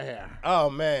glue on her hair. Oh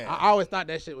man. I always thought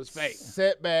that shit was fake.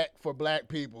 Setback for black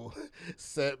people.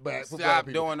 Setback for Stop black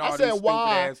people. doing I all said these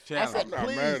why? stupid-ass I said challenges. I'm not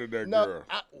please. mad at that no, girl.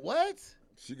 What?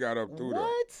 She got up through that.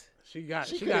 What? She got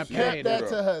She got could have paid. kept that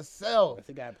to herself.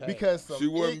 She got paid. Because some She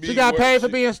wouldn't be. She got what paid for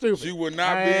she- being stupid. She would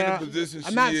not be in the position I'm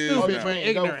she not is stupid, now. but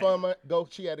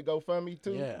ignorant. She had to go fund me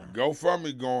too. Yeah.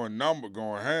 GoFundMe going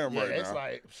ham Yeah, right it's now.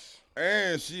 like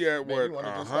And she had Man, what? you wanna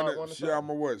just start 100. one or She had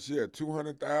what? She had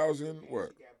 200,000.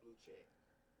 What?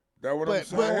 That what I'm but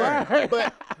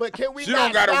saying? but can we She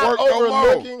not don't gotta stop work no more.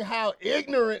 overlooking how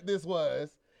ignorant this was?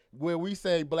 Where we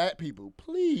say black people,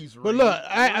 please read. But look,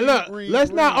 let's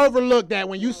read. not overlook that.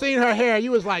 When you seen her hair,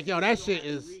 you was like, yo, that shit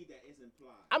is.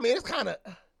 I mean, it's kind of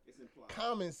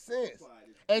common sense.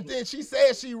 And then she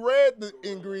said she read the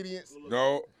ingredients.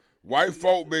 No, white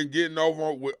folk been getting over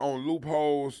on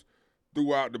loopholes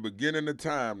throughout the beginning of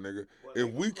time, nigga.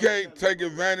 If we can't take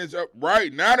advantage of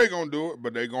right now, they gonna do it,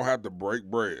 but they gonna have to break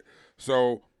bread.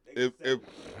 So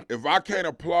if I can't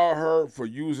applaud her for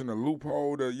using a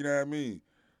loophole, to, you know what I mean?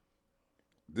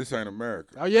 This ain't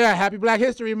America. Oh yeah, Happy Black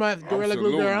History Month, Gorilla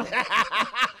Glue Girl. Absolutely.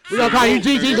 We gonna call you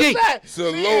GGG. She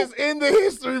Salute. is in the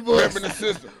history books. Pimping the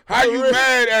system. How you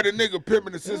mad at a nigga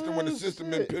pimping the system when the Oh,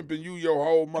 system shit. been pimping you your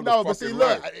whole motherfucking No, but see,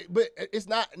 life? look, but it's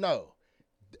not. No,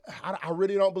 I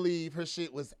really don't believe her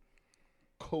shit was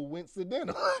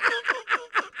coincidental.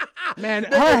 Man,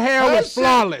 her hair Her was shit-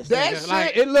 flawless. That nigga. shit,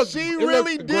 Like it looked. She it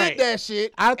really looked did great. that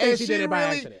shit. I think and she did it by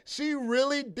really, accident. She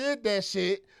really did that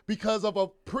shit because of a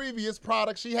previous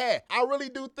product she had. I really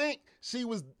do think she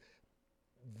was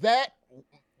that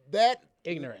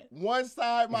Ignorant. one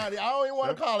side minded. I don't even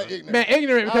want to call it ignorant. Man,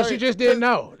 ignorant because she Alright, just didn't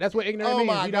know. That's what ignorant Oh means.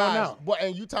 my You don't gosh. know. Boy,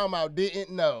 and you talking about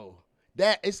didn't know.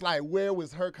 That it's like, where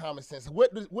was her common sense?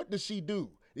 What does she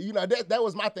do? You know, that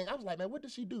was my thing. I was like, man, what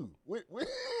does she do? Where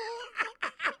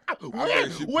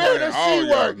think she where playing does all she y'all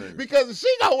work? niggas. Because if she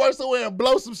gonna work somewhere and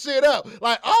blow some shit up,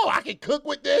 like, oh, I can cook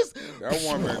with this. That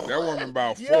woman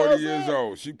about 40 You know what I'm years saying?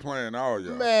 old. She playing all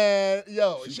y'all. Man,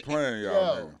 yo, She playing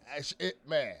y'all, yo,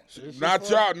 man. Not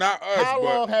y'all, not us, How but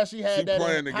long has she had that?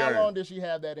 playing the How game. long did she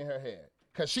have that in her head?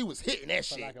 Cause she was hitting that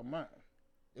For shit. like a month.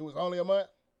 It was only a month.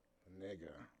 Nigga.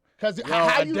 Cause Yo,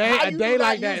 how a you day do not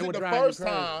like that, use it it would the drive you first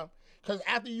crazy. time. Cause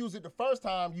after you use it the first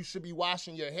time, you should be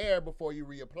washing your hair before you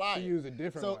reapply She it. used a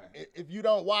different So way. if you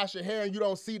don't wash your hair and you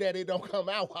don't see that it don't come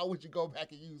out, why would you go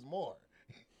back and use more,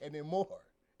 and then more,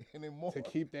 and then more? To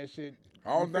keep that shit.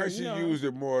 I don't think you she know, used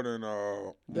it more than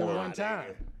the one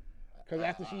time. Because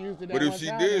after she used it that But if one she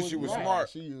time, did, it she was right. smart.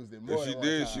 She used it more. If she than one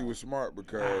did, time. she was smart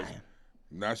because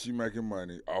now she making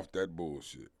money off that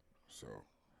bullshit. So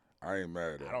I ain't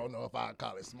mad at it. I don't know if I'd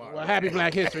call it smart. Well, happy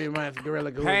Black History Month,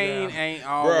 Gorilla Glue. Pain down. ain't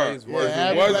always Bruh, worth if it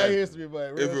happy wasn't- Black History,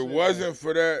 but real If it shit, wasn't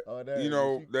for that, Oh, that- you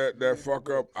know, that fuck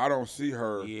up, I don't see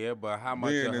her. Yeah, but how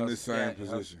much being of in her, the same her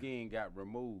position. skin got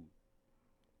removed?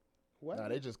 What? Nah,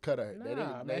 they just cut her.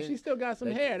 Nah, man, she still got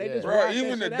some hair. They yeah. just Bro, rock that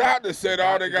even the shit out. doctor said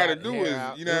all they He got to got do hair is,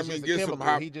 out. you know It what I was mean, just a get some chemical.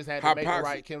 hot, He just had to make the hypoxia.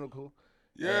 right chemical.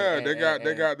 Yeah, And- they got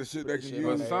and the shit they put can shit use.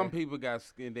 on But there. some people got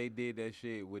skin. They did that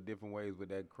shit with different ways with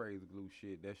that crazy glue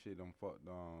shit. That shit done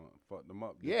fucked them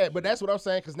up. Yeah, but that's what I'm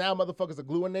saying. Because now motherfuckers are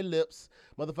gluing their lips.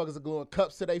 Motherfuckers are gluing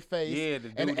cups to their face. Yeah, the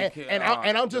and dude and, that and, ca- I'm,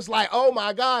 and I'm just like, oh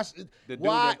my gosh, dude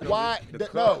why? that Why? the no,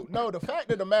 cup. no. The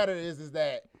fact of the matter is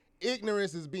that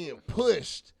ignorance is being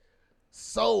pushed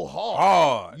so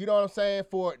hard. You know what I'm saying?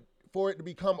 For it to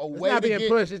become a way not to being get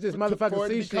pushed, it's just for motherfuckers it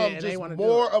to see shit become and they just wanna do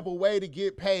more it. of a way to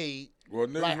get paid. Well,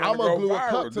 niggas Like, wanna I'ma go glue a viral.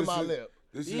 cup to This my is- lip.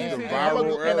 This is Yeah, the see, viral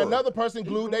and era. another person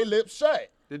glued their lips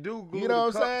shut. The dude glued You know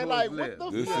what the I'm cup saying? to Like, his what lip. the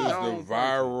This is fuck? the Known person.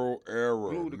 viral era.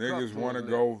 Glue the cup Niggas to want to his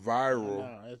go No,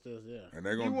 viral, it's just, yeah. and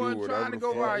they He gonna do wasn't whatever trying to the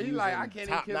go fuck. viral. He like, I using can't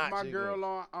even kiss top-notch my shit. girl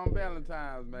on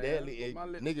Valentine's, man. Deadly. My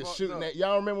lips Niggas fucked shooting up. that.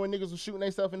 Y'all remember when niggas was shooting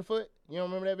themselves in the foot? You don't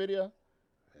remember that video?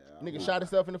 Nigga shot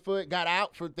himself in the foot, got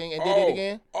out for thing, and did it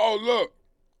again. Oh, look.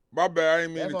 My bad. I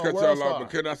ain't mean That's to on cut World y'all off, Star. but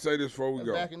can I say this before we That's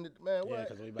go? back in the man. Yeah, What?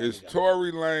 'cause we about Is to go.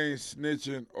 Tory Lanez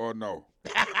snitching or no?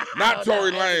 Not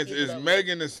Tory I had Lanez. to keep it Is up.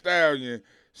 Megan Thee Stallion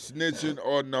snitching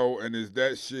or no? And is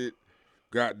that shit,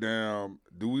 goddamn,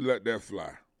 do we let that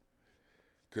fly?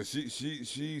 Because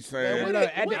she's saying Well,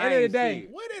 look, at the I end of the ain't day, see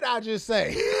it. What did I just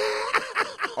say?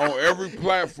 on every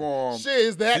platform, Shit,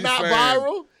 is that she's not saying,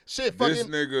 viral? Shit, this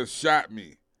fucking. nigga shot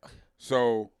me.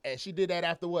 So, And she did that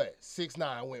after what?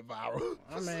 6ix9ine went viral.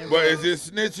 I mean, but is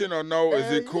it snitching or no? Is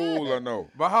Hell it cool yeah. or no?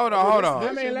 But hold on.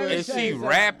 I mean, let me Is say she something.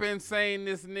 rapping saying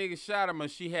this nigga shot him, or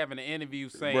she having an interview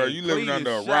saying, Bro, you living "Please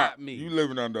under a shot rock. me"? You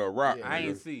living under a rock. I nigga.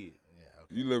 ain't see it.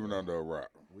 You living under a rock.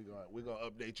 We're gonna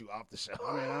update you off the show.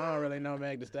 I mean, I don't really know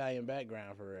Meg Thee Stallion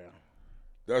background for real.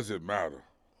 Does it matter?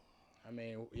 I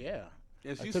mean, yeah.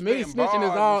 And she To me, spitting snitching is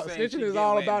bars all and saying snitching she is getting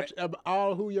all way about back.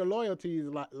 all who your loyalties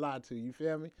lie to. You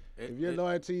feel me? If your it-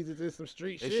 loyalties is just some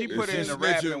street And shit, she put Is it in she the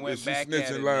rap snitching? and went Is she back at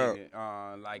snitching it. loud?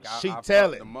 Nigga. Like She I fucked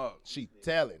telling. them up. She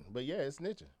telling. But yeah, it's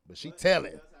snitching. But she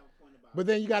telling. but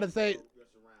then you got to say,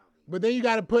 but then you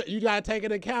got to take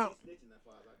into account.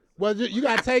 Well, you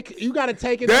got to take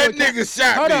into That account. nigga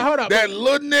shot Hold me. on, hold on. That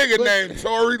little nigga named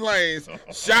Tory Lanez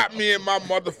shot me in my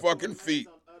motherfucking feet.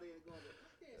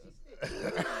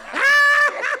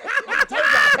 I told you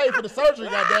I paid for the surgery,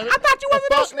 goddammit. I thought you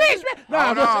wasn't no snitch, man.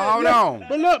 Nah, Hold on.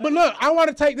 But look, I want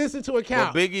to take this into But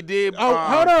account. Biggie did. Oh,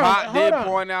 hold on, Pop hold did on.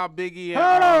 point out Biggie.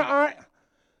 Hold on, all right.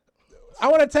 I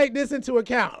want to take this into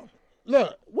account.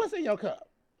 Look, what's in your cup?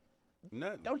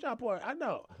 Nothing. Don't y'all pour it. I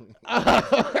know.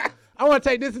 I want to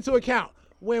take this into account.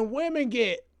 When women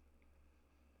get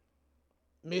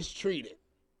mistreated,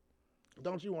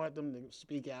 don't you want them to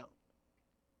speak out?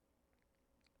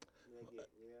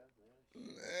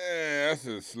 That's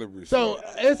a slippery So slope.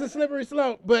 it's a slippery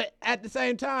slope, but at the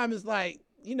same time, it's like,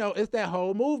 you know, it's that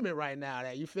whole movement right now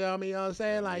that, you feel me? You know what I'm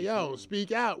saying? Like, yo,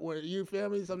 speak out when you feel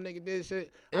me? Some nigga did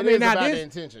shit. It is about the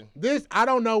intention. This I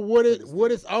don't know what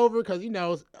it's over because, you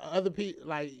know, other people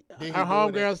like Did he her do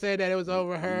homegirl it? said that it was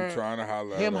over You her. trying to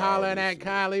holler Him at her, hollering at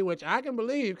obviously. Kylie, which I can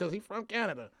believe because he's from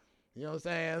Canada. You know what I'm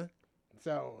saying?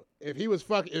 So if he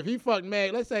fucked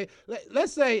Meg, let's say,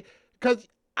 because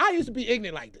I used to be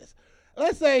ignorant like this.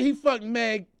 Let's say he fucked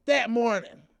Meg that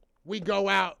morning. We go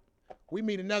out, we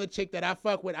meet another chick that I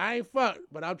fuck with. I ain't fucked,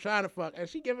 but I'm trying to fuck, and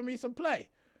she giving me some play.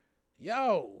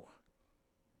 Yo,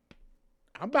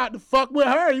 I'm about to fuck with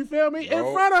her. You feel me? No.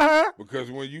 In front of her. Because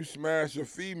when you smash a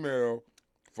female,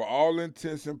 for all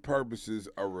intents and purposes,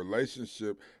 a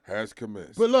relationship has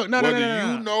commenced. But look, no, whether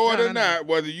no. you know it No, or no. not,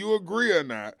 whether you agree or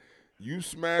not, you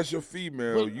smash a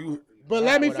female, But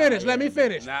let me finish. Let me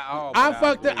finish. Not all, I but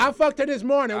fucked her. agree. I fucked her this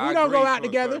morning. I We don't go agree out to a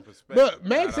together. certain perspective, But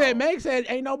Meg not all. said,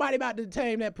 ain't nobody about to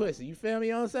tame that pussy. You feel me?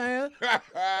 You know what I'm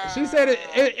saying? She said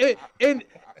it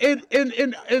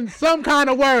in some kind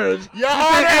of words. Your She said,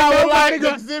 Honor, ain't I would nobody like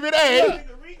go- Exhibit A.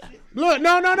 Look,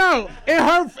 no. In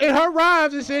her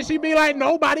rhymes and shit, she be like,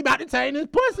 nobody about to tame this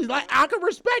pussy. Like, I can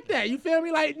respect that. You feel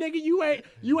me? Like, nigga, you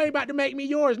ain't about to make me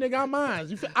yours, nigga. I'm mine.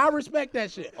 I respect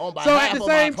that shit. On So at behalf the of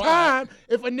my same client. time,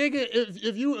 if a nigga,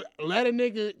 if you let a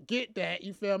nigga get that,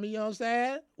 you feel me? You know what I'm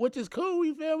saying? Which is cool,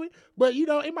 you feel me? But you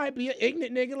know, it might be an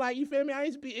ignorant nigga, like, you feel me? I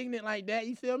used to be ignorant like that,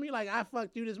 you feel me? Like, I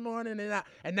fucked you this morning,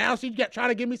 and now she trying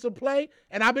to give me some play,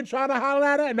 and I've been trying to holler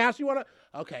at her, and now she wanna.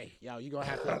 Okay, yo, you gonna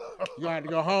have to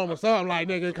go home or something, like,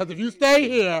 nigga, because if you stay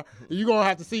here, you gonna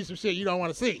have to see some shit you don't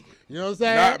want to see. You know what I'm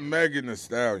saying? not Megan Thee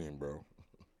Stallion, bro.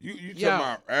 You Yo. talking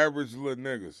about average little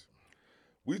niggas.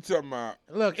 We talking about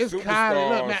Look, it's superstars Kylie.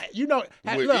 Look, man, you know,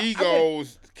 with look,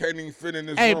 egos can't even fit in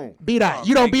this hey, room. B-Dot,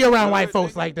 you don't be around good, white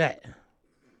folks nigga. like that.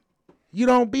 You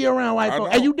don't be around white I folks.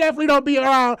 know. And you definitely don't be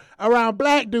around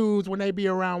black dudes when they be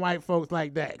around white folks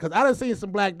like that. Because I done seen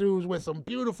some black dudes with some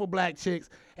beautiful black chicks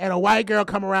and a white girl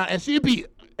come around and she'd be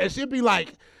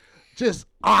like, just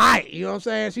all right. You know what I'm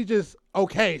saying? She just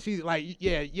okay. She's like,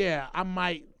 yeah, I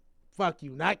might fuck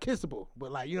you. Not kissable,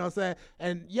 but like, you know what I'm saying?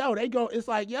 And yo, they go, it's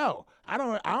like, yo, I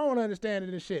don't understand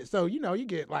this shit. So, you know, you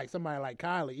get like somebody like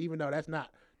Kylie, even though that's not,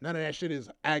 none of that shit is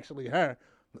actually her.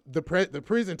 The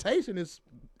presentation is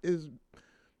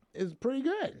pretty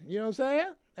good. You know what I'm saying?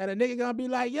 And a nigga gonna be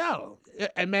like, yo,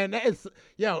 and man,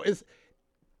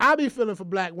 I be feeling for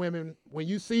black women when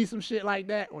you see some shit like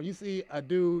that, when you see a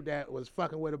dude that was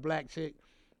fucking with a black chick,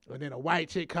 and then a white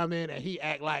chick come in and he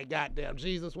act like goddamn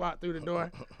Jesus walked through the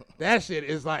door. That shit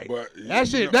is like, But that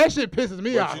shit pisses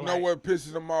me off. But you know like, what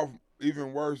pisses them off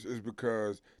even worse is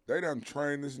because they done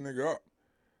trained this nigga up.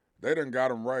 They done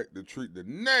got him right to treat the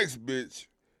next bitch,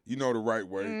 you know, the right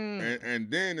way. And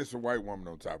then it's a white woman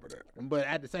on top of that. But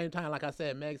at the same time, like I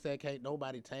said, Meg said, can't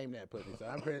nobody tame that pussy. So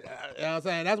I'm pretty, you know what I'm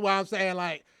saying? That's why I'm saying,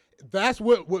 like, that's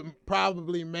what would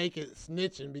probably make it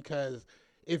snitching, because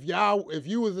if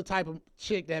you was the type of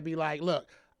chick that be like, look,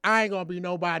 I ain't gonna be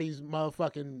nobody's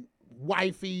motherfucking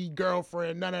wifey,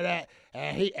 girlfriend, none of that,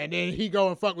 and then he go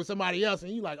and fuck with somebody else,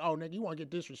 and you like, oh nigga, you wanna get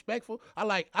disrespectful? I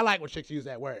like when chicks use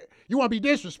that word. You wanna be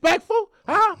disrespectful?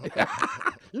 Huh?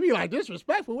 You be like,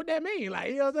 disrespectful? What that mean? Like,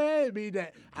 you know what I'm saying? It mean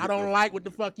that I don't like what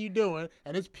the fuck you doing,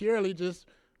 and it's purely just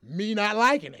me not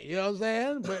liking it. You know what I'm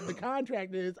saying? But the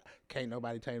contract is, can't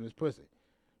nobody tame this pussy.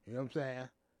 You know what I'm saying?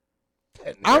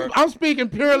 I'm speaking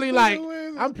purely like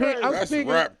I'm That's speaking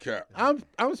rap cap.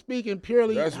 I'm speaking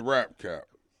purely. That's rap cap.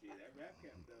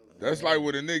 That's like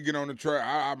when a nigga get on the track.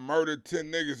 I murdered 10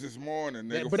 niggas this morning,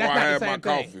 nigga, but before I had that's not the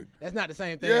my same thing. coffee. That's not the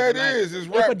same thing. Yeah, it Like, is. It's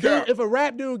if rap a dude, cap. if a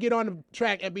rap dude get on the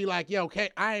track and be like, yo,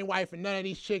 I ain't wifing none of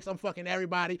these chicks. I'm fucking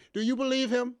everybody. Do you believe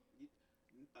him?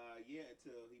 Yeah,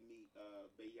 until he meet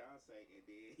Beyonce,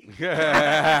 and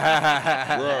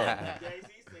then Bruh. Jay-Z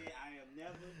said, I am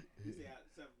never. He said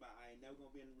something about I ain't never gonna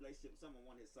be in a relationship with someone.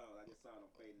 One his song, I just saw it on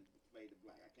Fade to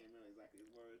Black. I can't remember exactly his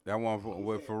words. That one He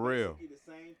with said for real. basically the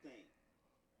same thing.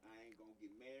 I ain't gonna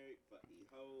get married, fuck these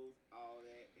hoes, all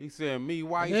that. He said, me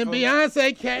white. Then folks."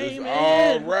 Beyonce It's came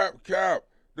all in. rap cap.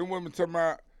 Them women talking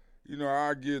about, you know,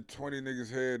 I get 20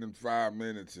 niggas head in 5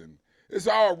 minutes, and it's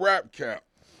all rap cap.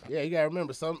 Yeah, you gotta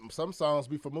remember some songs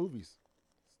be for movies.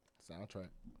 Soundtrack.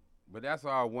 But that's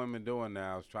all women doing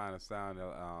now is trying to sound the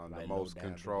Like most low down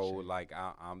and controlled. shit. Like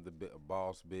I'm the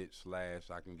boss bitch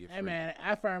 / I can get. Hey free. man,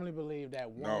 I firmly believe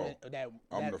that woman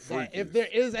I'm the that if freakiest. there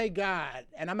is a God,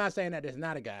 and I'm not saying that there's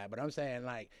not a God, but I'm saying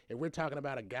like if we're talking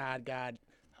about a God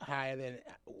higher than,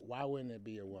 why wouldn't it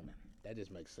be a woman? That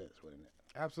just makes sense, wouldn't it?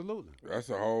 Absolutely. That's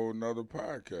a whole nother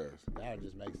podcast. That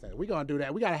just makes sense. We're gonna do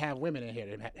that. We gotta have women in here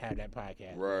to have that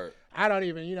podcast. Right. I don't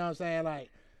even, you know what I'm saying? Like,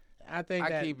 I think I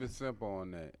that keep it simple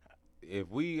on that.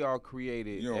 If we are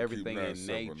created You don't keep everything that in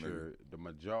simple, nature, the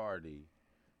majority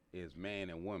is man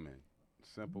and woman.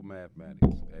 Simple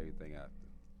mathematics, everything out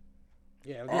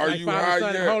there. yeah, Are like you Father, high Son,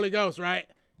 and yet? Holy Ghost, right?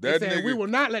 They That said nigga- we will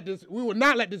not let this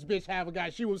bitch have a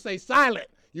God. She will say, silent,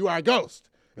 you are a ghost.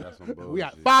 That's some bullshit. We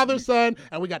got Father, Son,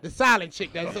 and we got the silent chick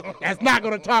that's not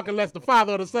gonna talk unless the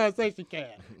Father or the Son say she can.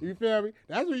 You feel me?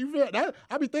 That's what you feel.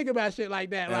 I be thinking about shit like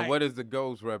that. And like what does the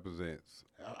ghost represents?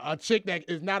 a chick that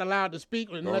is not allowed to speak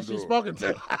unless do she's it. spoken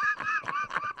to.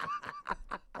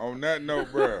 On that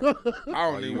note, bro, I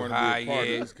don't even you want to high be a part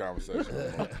yet? of this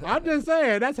conversation. I'm just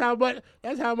saying that's how much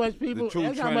people. true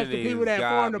That's how much the Trinity people is that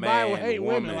God, form the Bible man, hate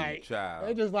women. woman, Like child.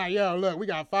 they're just like, yo, look, we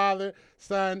got Father,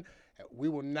 Son. We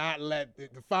will not let the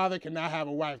Father cannot have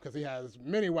a wife because he has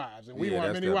many wives, and we Yeah,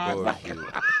 want that's many that wives. Like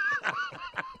bullshit.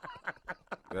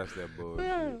 That's that bullshit.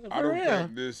 for I don't real.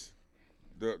 think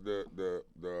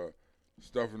the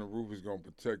stuff in the roof is gonna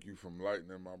protect you from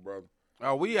lightning, my brother.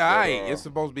 Oh, we alright. uh, it's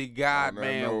supposed to be God, on that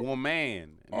man, note,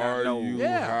 woman. Are you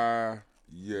Yeah. high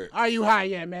yet? Are you high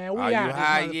yet, man? We Are you out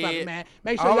high this motherfucker, yet? man.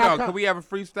 Make sure Hold y'all on, come. can we have a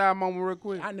freestyle moment real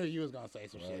quick? I knew you was gonna say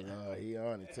some shit. He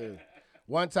on it too.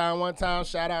 One time,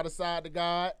 shout out Aside to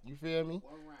God. You feel me?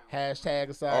 Hashtag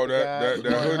Aside Oh, to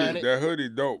God. that hoodie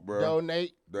dope, bro.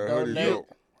 Donate. That hoodie donate.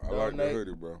 dope. I like the Donate.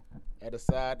 hoodie, bro. At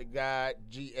Aside to God,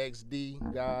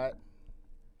 GXD God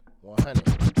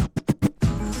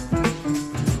 100.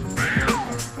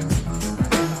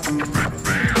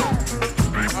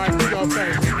 All right, we go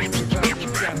first.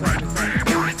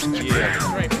 Yeah.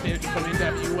 Straight from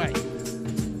NWA.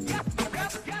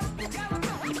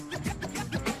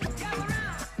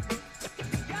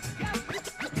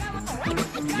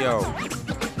 Yo.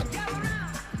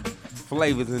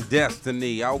 Flavors and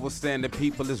destiny. I understand that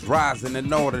people is rising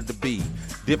in order to be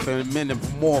different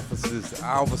metamorphoses.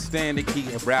 I understand they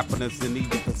keep rapping us in these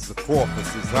different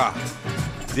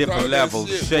sarcophaguses. Different levels,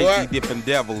 shit, shaky, boy. different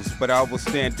devils. But I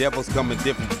understand devils come in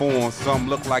different forms. Some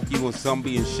look like you and some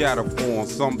be in shadow form.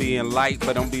 Some being light,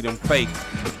 but don't be them fake.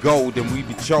 Gold and we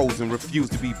be chosen, refuse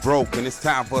to be broken. It's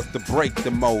time for us to break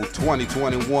the mold.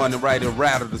 2021 and write and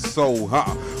rattle the soul,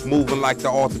 huh? Moving like the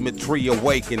ultimate tree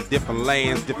awakened. Different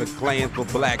lands, different clans, but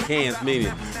black hands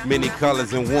meaning many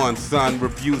colors in one. Son,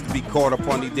 refuse to be caught up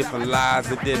on these different lies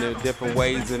and then in different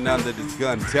ways. And under this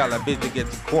gun television, get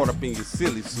you caught up in your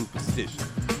silly superstition.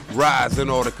 Rise in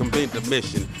order to complete the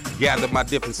mission. Gather my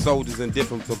different soldiers and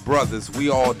different brothers. We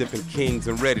all different kings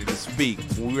and ready to speak.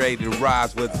 We ready to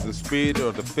rise, whether it's the spirit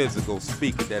or the physical.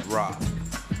 Speak of that rise.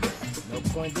 No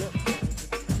point dip.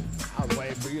 I was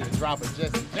waiting for you to drop a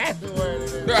Jesse Jackson word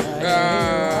in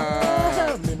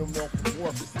there.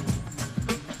 Metamorphosis.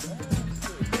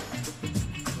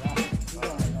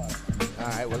 All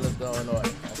right, well, let's go in order.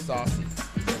 I'm saucy.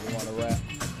 You want to rap?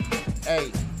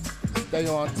 Hey. Stay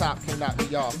on top, can't knock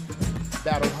me off.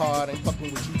 Battle hard, ain't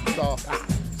fucking with you soft.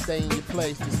 Stay in your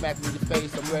place, you smack me in your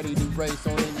face. I'm ready to race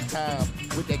on any time.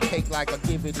 With that cake like I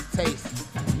give it a taste.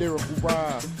 Lyrical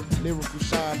rhyme, lyrical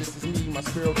shine. This is me, my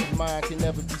spiritual mind can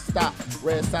never be stopped.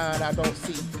 Red sign I don't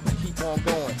see. Keep on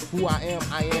going. Who I am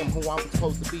who I'm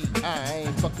supposed to be. I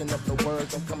ain't fucking up no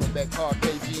words. I'm coming back hard.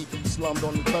 KG slummed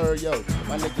on the third, yo.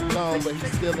 My nigga gone, but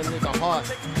he's still a nigga heart.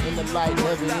 In the light,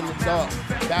 never in the dark.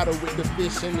 Battle with the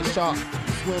fish and the shark.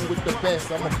 Swim with the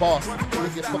best, I'm a boss.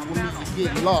 Nigga fuck with me, you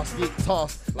get lost, get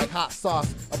tossed like hot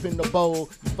sauce up in the bowl.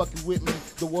 You fucking with me,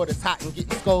 the water's hot and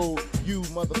getting cold. You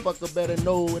motherfucker better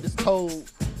know what it's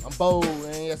told. I'm bold,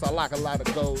 and yes, I like a lot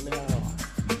of gold now.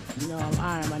 You know I'm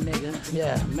iron, my nigga.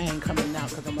 Yeah, man coming out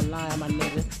cause I'm a lion, my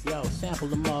nigga. Yo, sample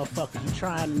the motherfucker. You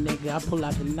trying the nigga. I pull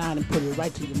out the 9 and put it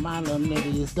right to your mind, little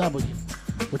nigga. It's W.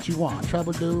 What you want?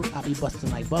 Trouble, dude? I be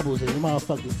busting like bubbles in you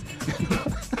motherfuckers.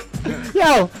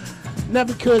 Yo,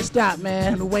 never could stop,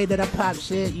 man. The way that I pop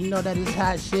shit, you know that it's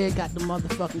hot shit. Got the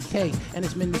motherfucking cake, and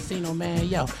it's Mendocino, man.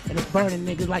 Yo, and it's burning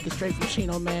niggas like it's straight from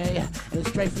Chino, man. Yeah, and it's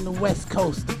straight from the West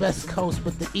Coast, the best coast,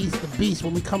 but the East, the beast.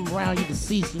 When we come around, you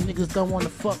deceased. You niggas don't want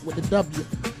to fuck with the W.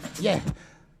 Yeah,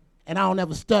 and I don't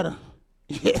ever stutter.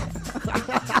 Yeah.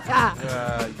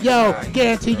 Yo,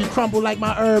 guarantee you crumble like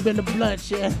my herb in the blunt,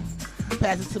 yeah.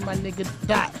 Pass it to my nigga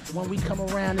Dot. When we come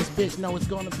around, this bitch know it's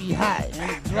gonna be hot. And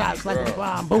it drops like a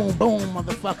bomb. Boom, boom,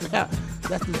 motherfucker.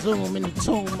 That's the zoom in the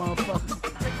tomb, motherfucker.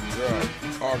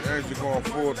 Yeah, Archangel going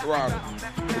full throttle.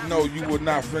 But no, you would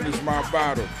not finish my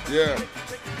bottle. Yeah,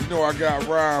 you know I got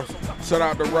rhymes. Shout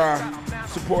out to Ryan.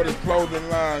 Support his clothing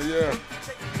line, yeah.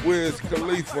 Wiz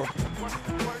Khalifa.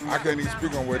 I can't even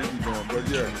speak on what he be doing, but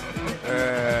yeah.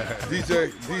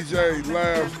 DJ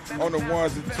Labs on the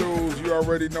ones and twos. You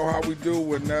already know how we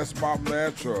do, and that's my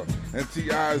mantra. And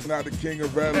T.I. is not the king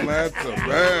of Atlanta.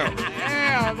 Bam.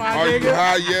 Damn, my Are nigga. you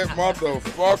high yet,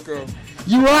 motherfucker?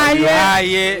 You high yet? High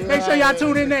yet? Make sure y'all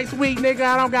tune in next week, nigga.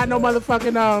 I don't got no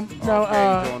motherfucking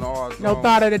no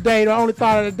thought of the day. The only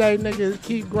thought of the day, nigga, is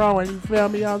keep growing. You feel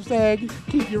me? You know what I'm saying?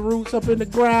 Keep your roots up in the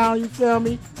ground. You feel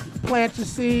me? Plant your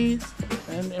seeds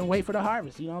and wait for the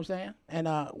harvest. You know what I'm saying? And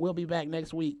we'll be back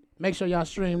next week. Make sure y'all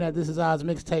stream that This Is Oz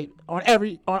mixtape on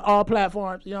all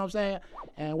platforms. You know what I'm saying?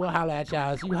 And we'll holler at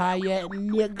y'all. Is you high yet,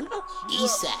 nigga?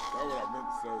 East side. That's what I meant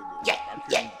to say. Though. Yeah, I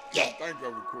couldn't yeah. think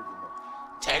of it quick enough.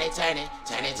 Turn it.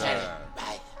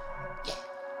 Right. Yeah.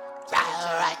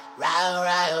 Right.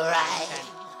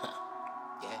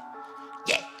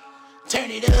 Yeah. Turn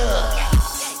it up.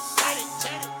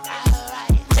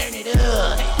 Turn it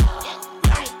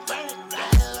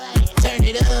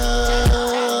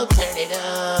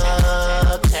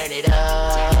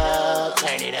up.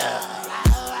 Turn it up.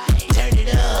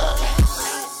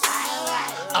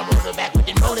 I'm rolling back with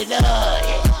it, roll it up.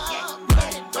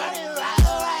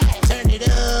 Turn it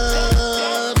up.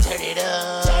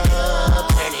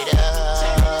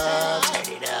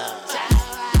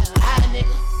 High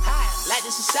nigga, like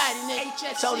the society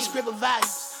nigga. Told the script of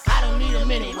values. I don't need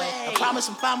them anyway. I promise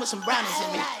I'm fine with some brownies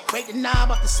in me. Break the knob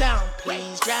off the sound,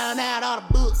 please. Drown out all the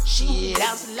bullshit.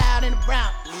 Out so loud in the brown.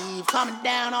 Leave calming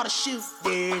down all the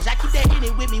shooters. I keep that in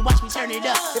it with me, watch me turn it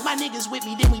up. If my niggas with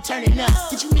me, then we turn it up.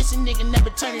 Did you miss a nigga,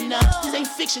 never turning up? This ain't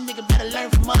fiction, nigga, better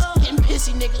learn from us. Getting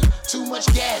pissy, nigga. Too much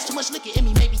gas, too much liquor in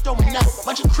me, maybe throwing up.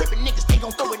 Bunch of crippin' niggas, they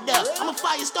gon' throw it up. I'm a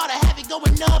fire starter, have it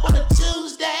going up on a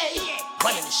Tuesday.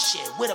 Running the shit with a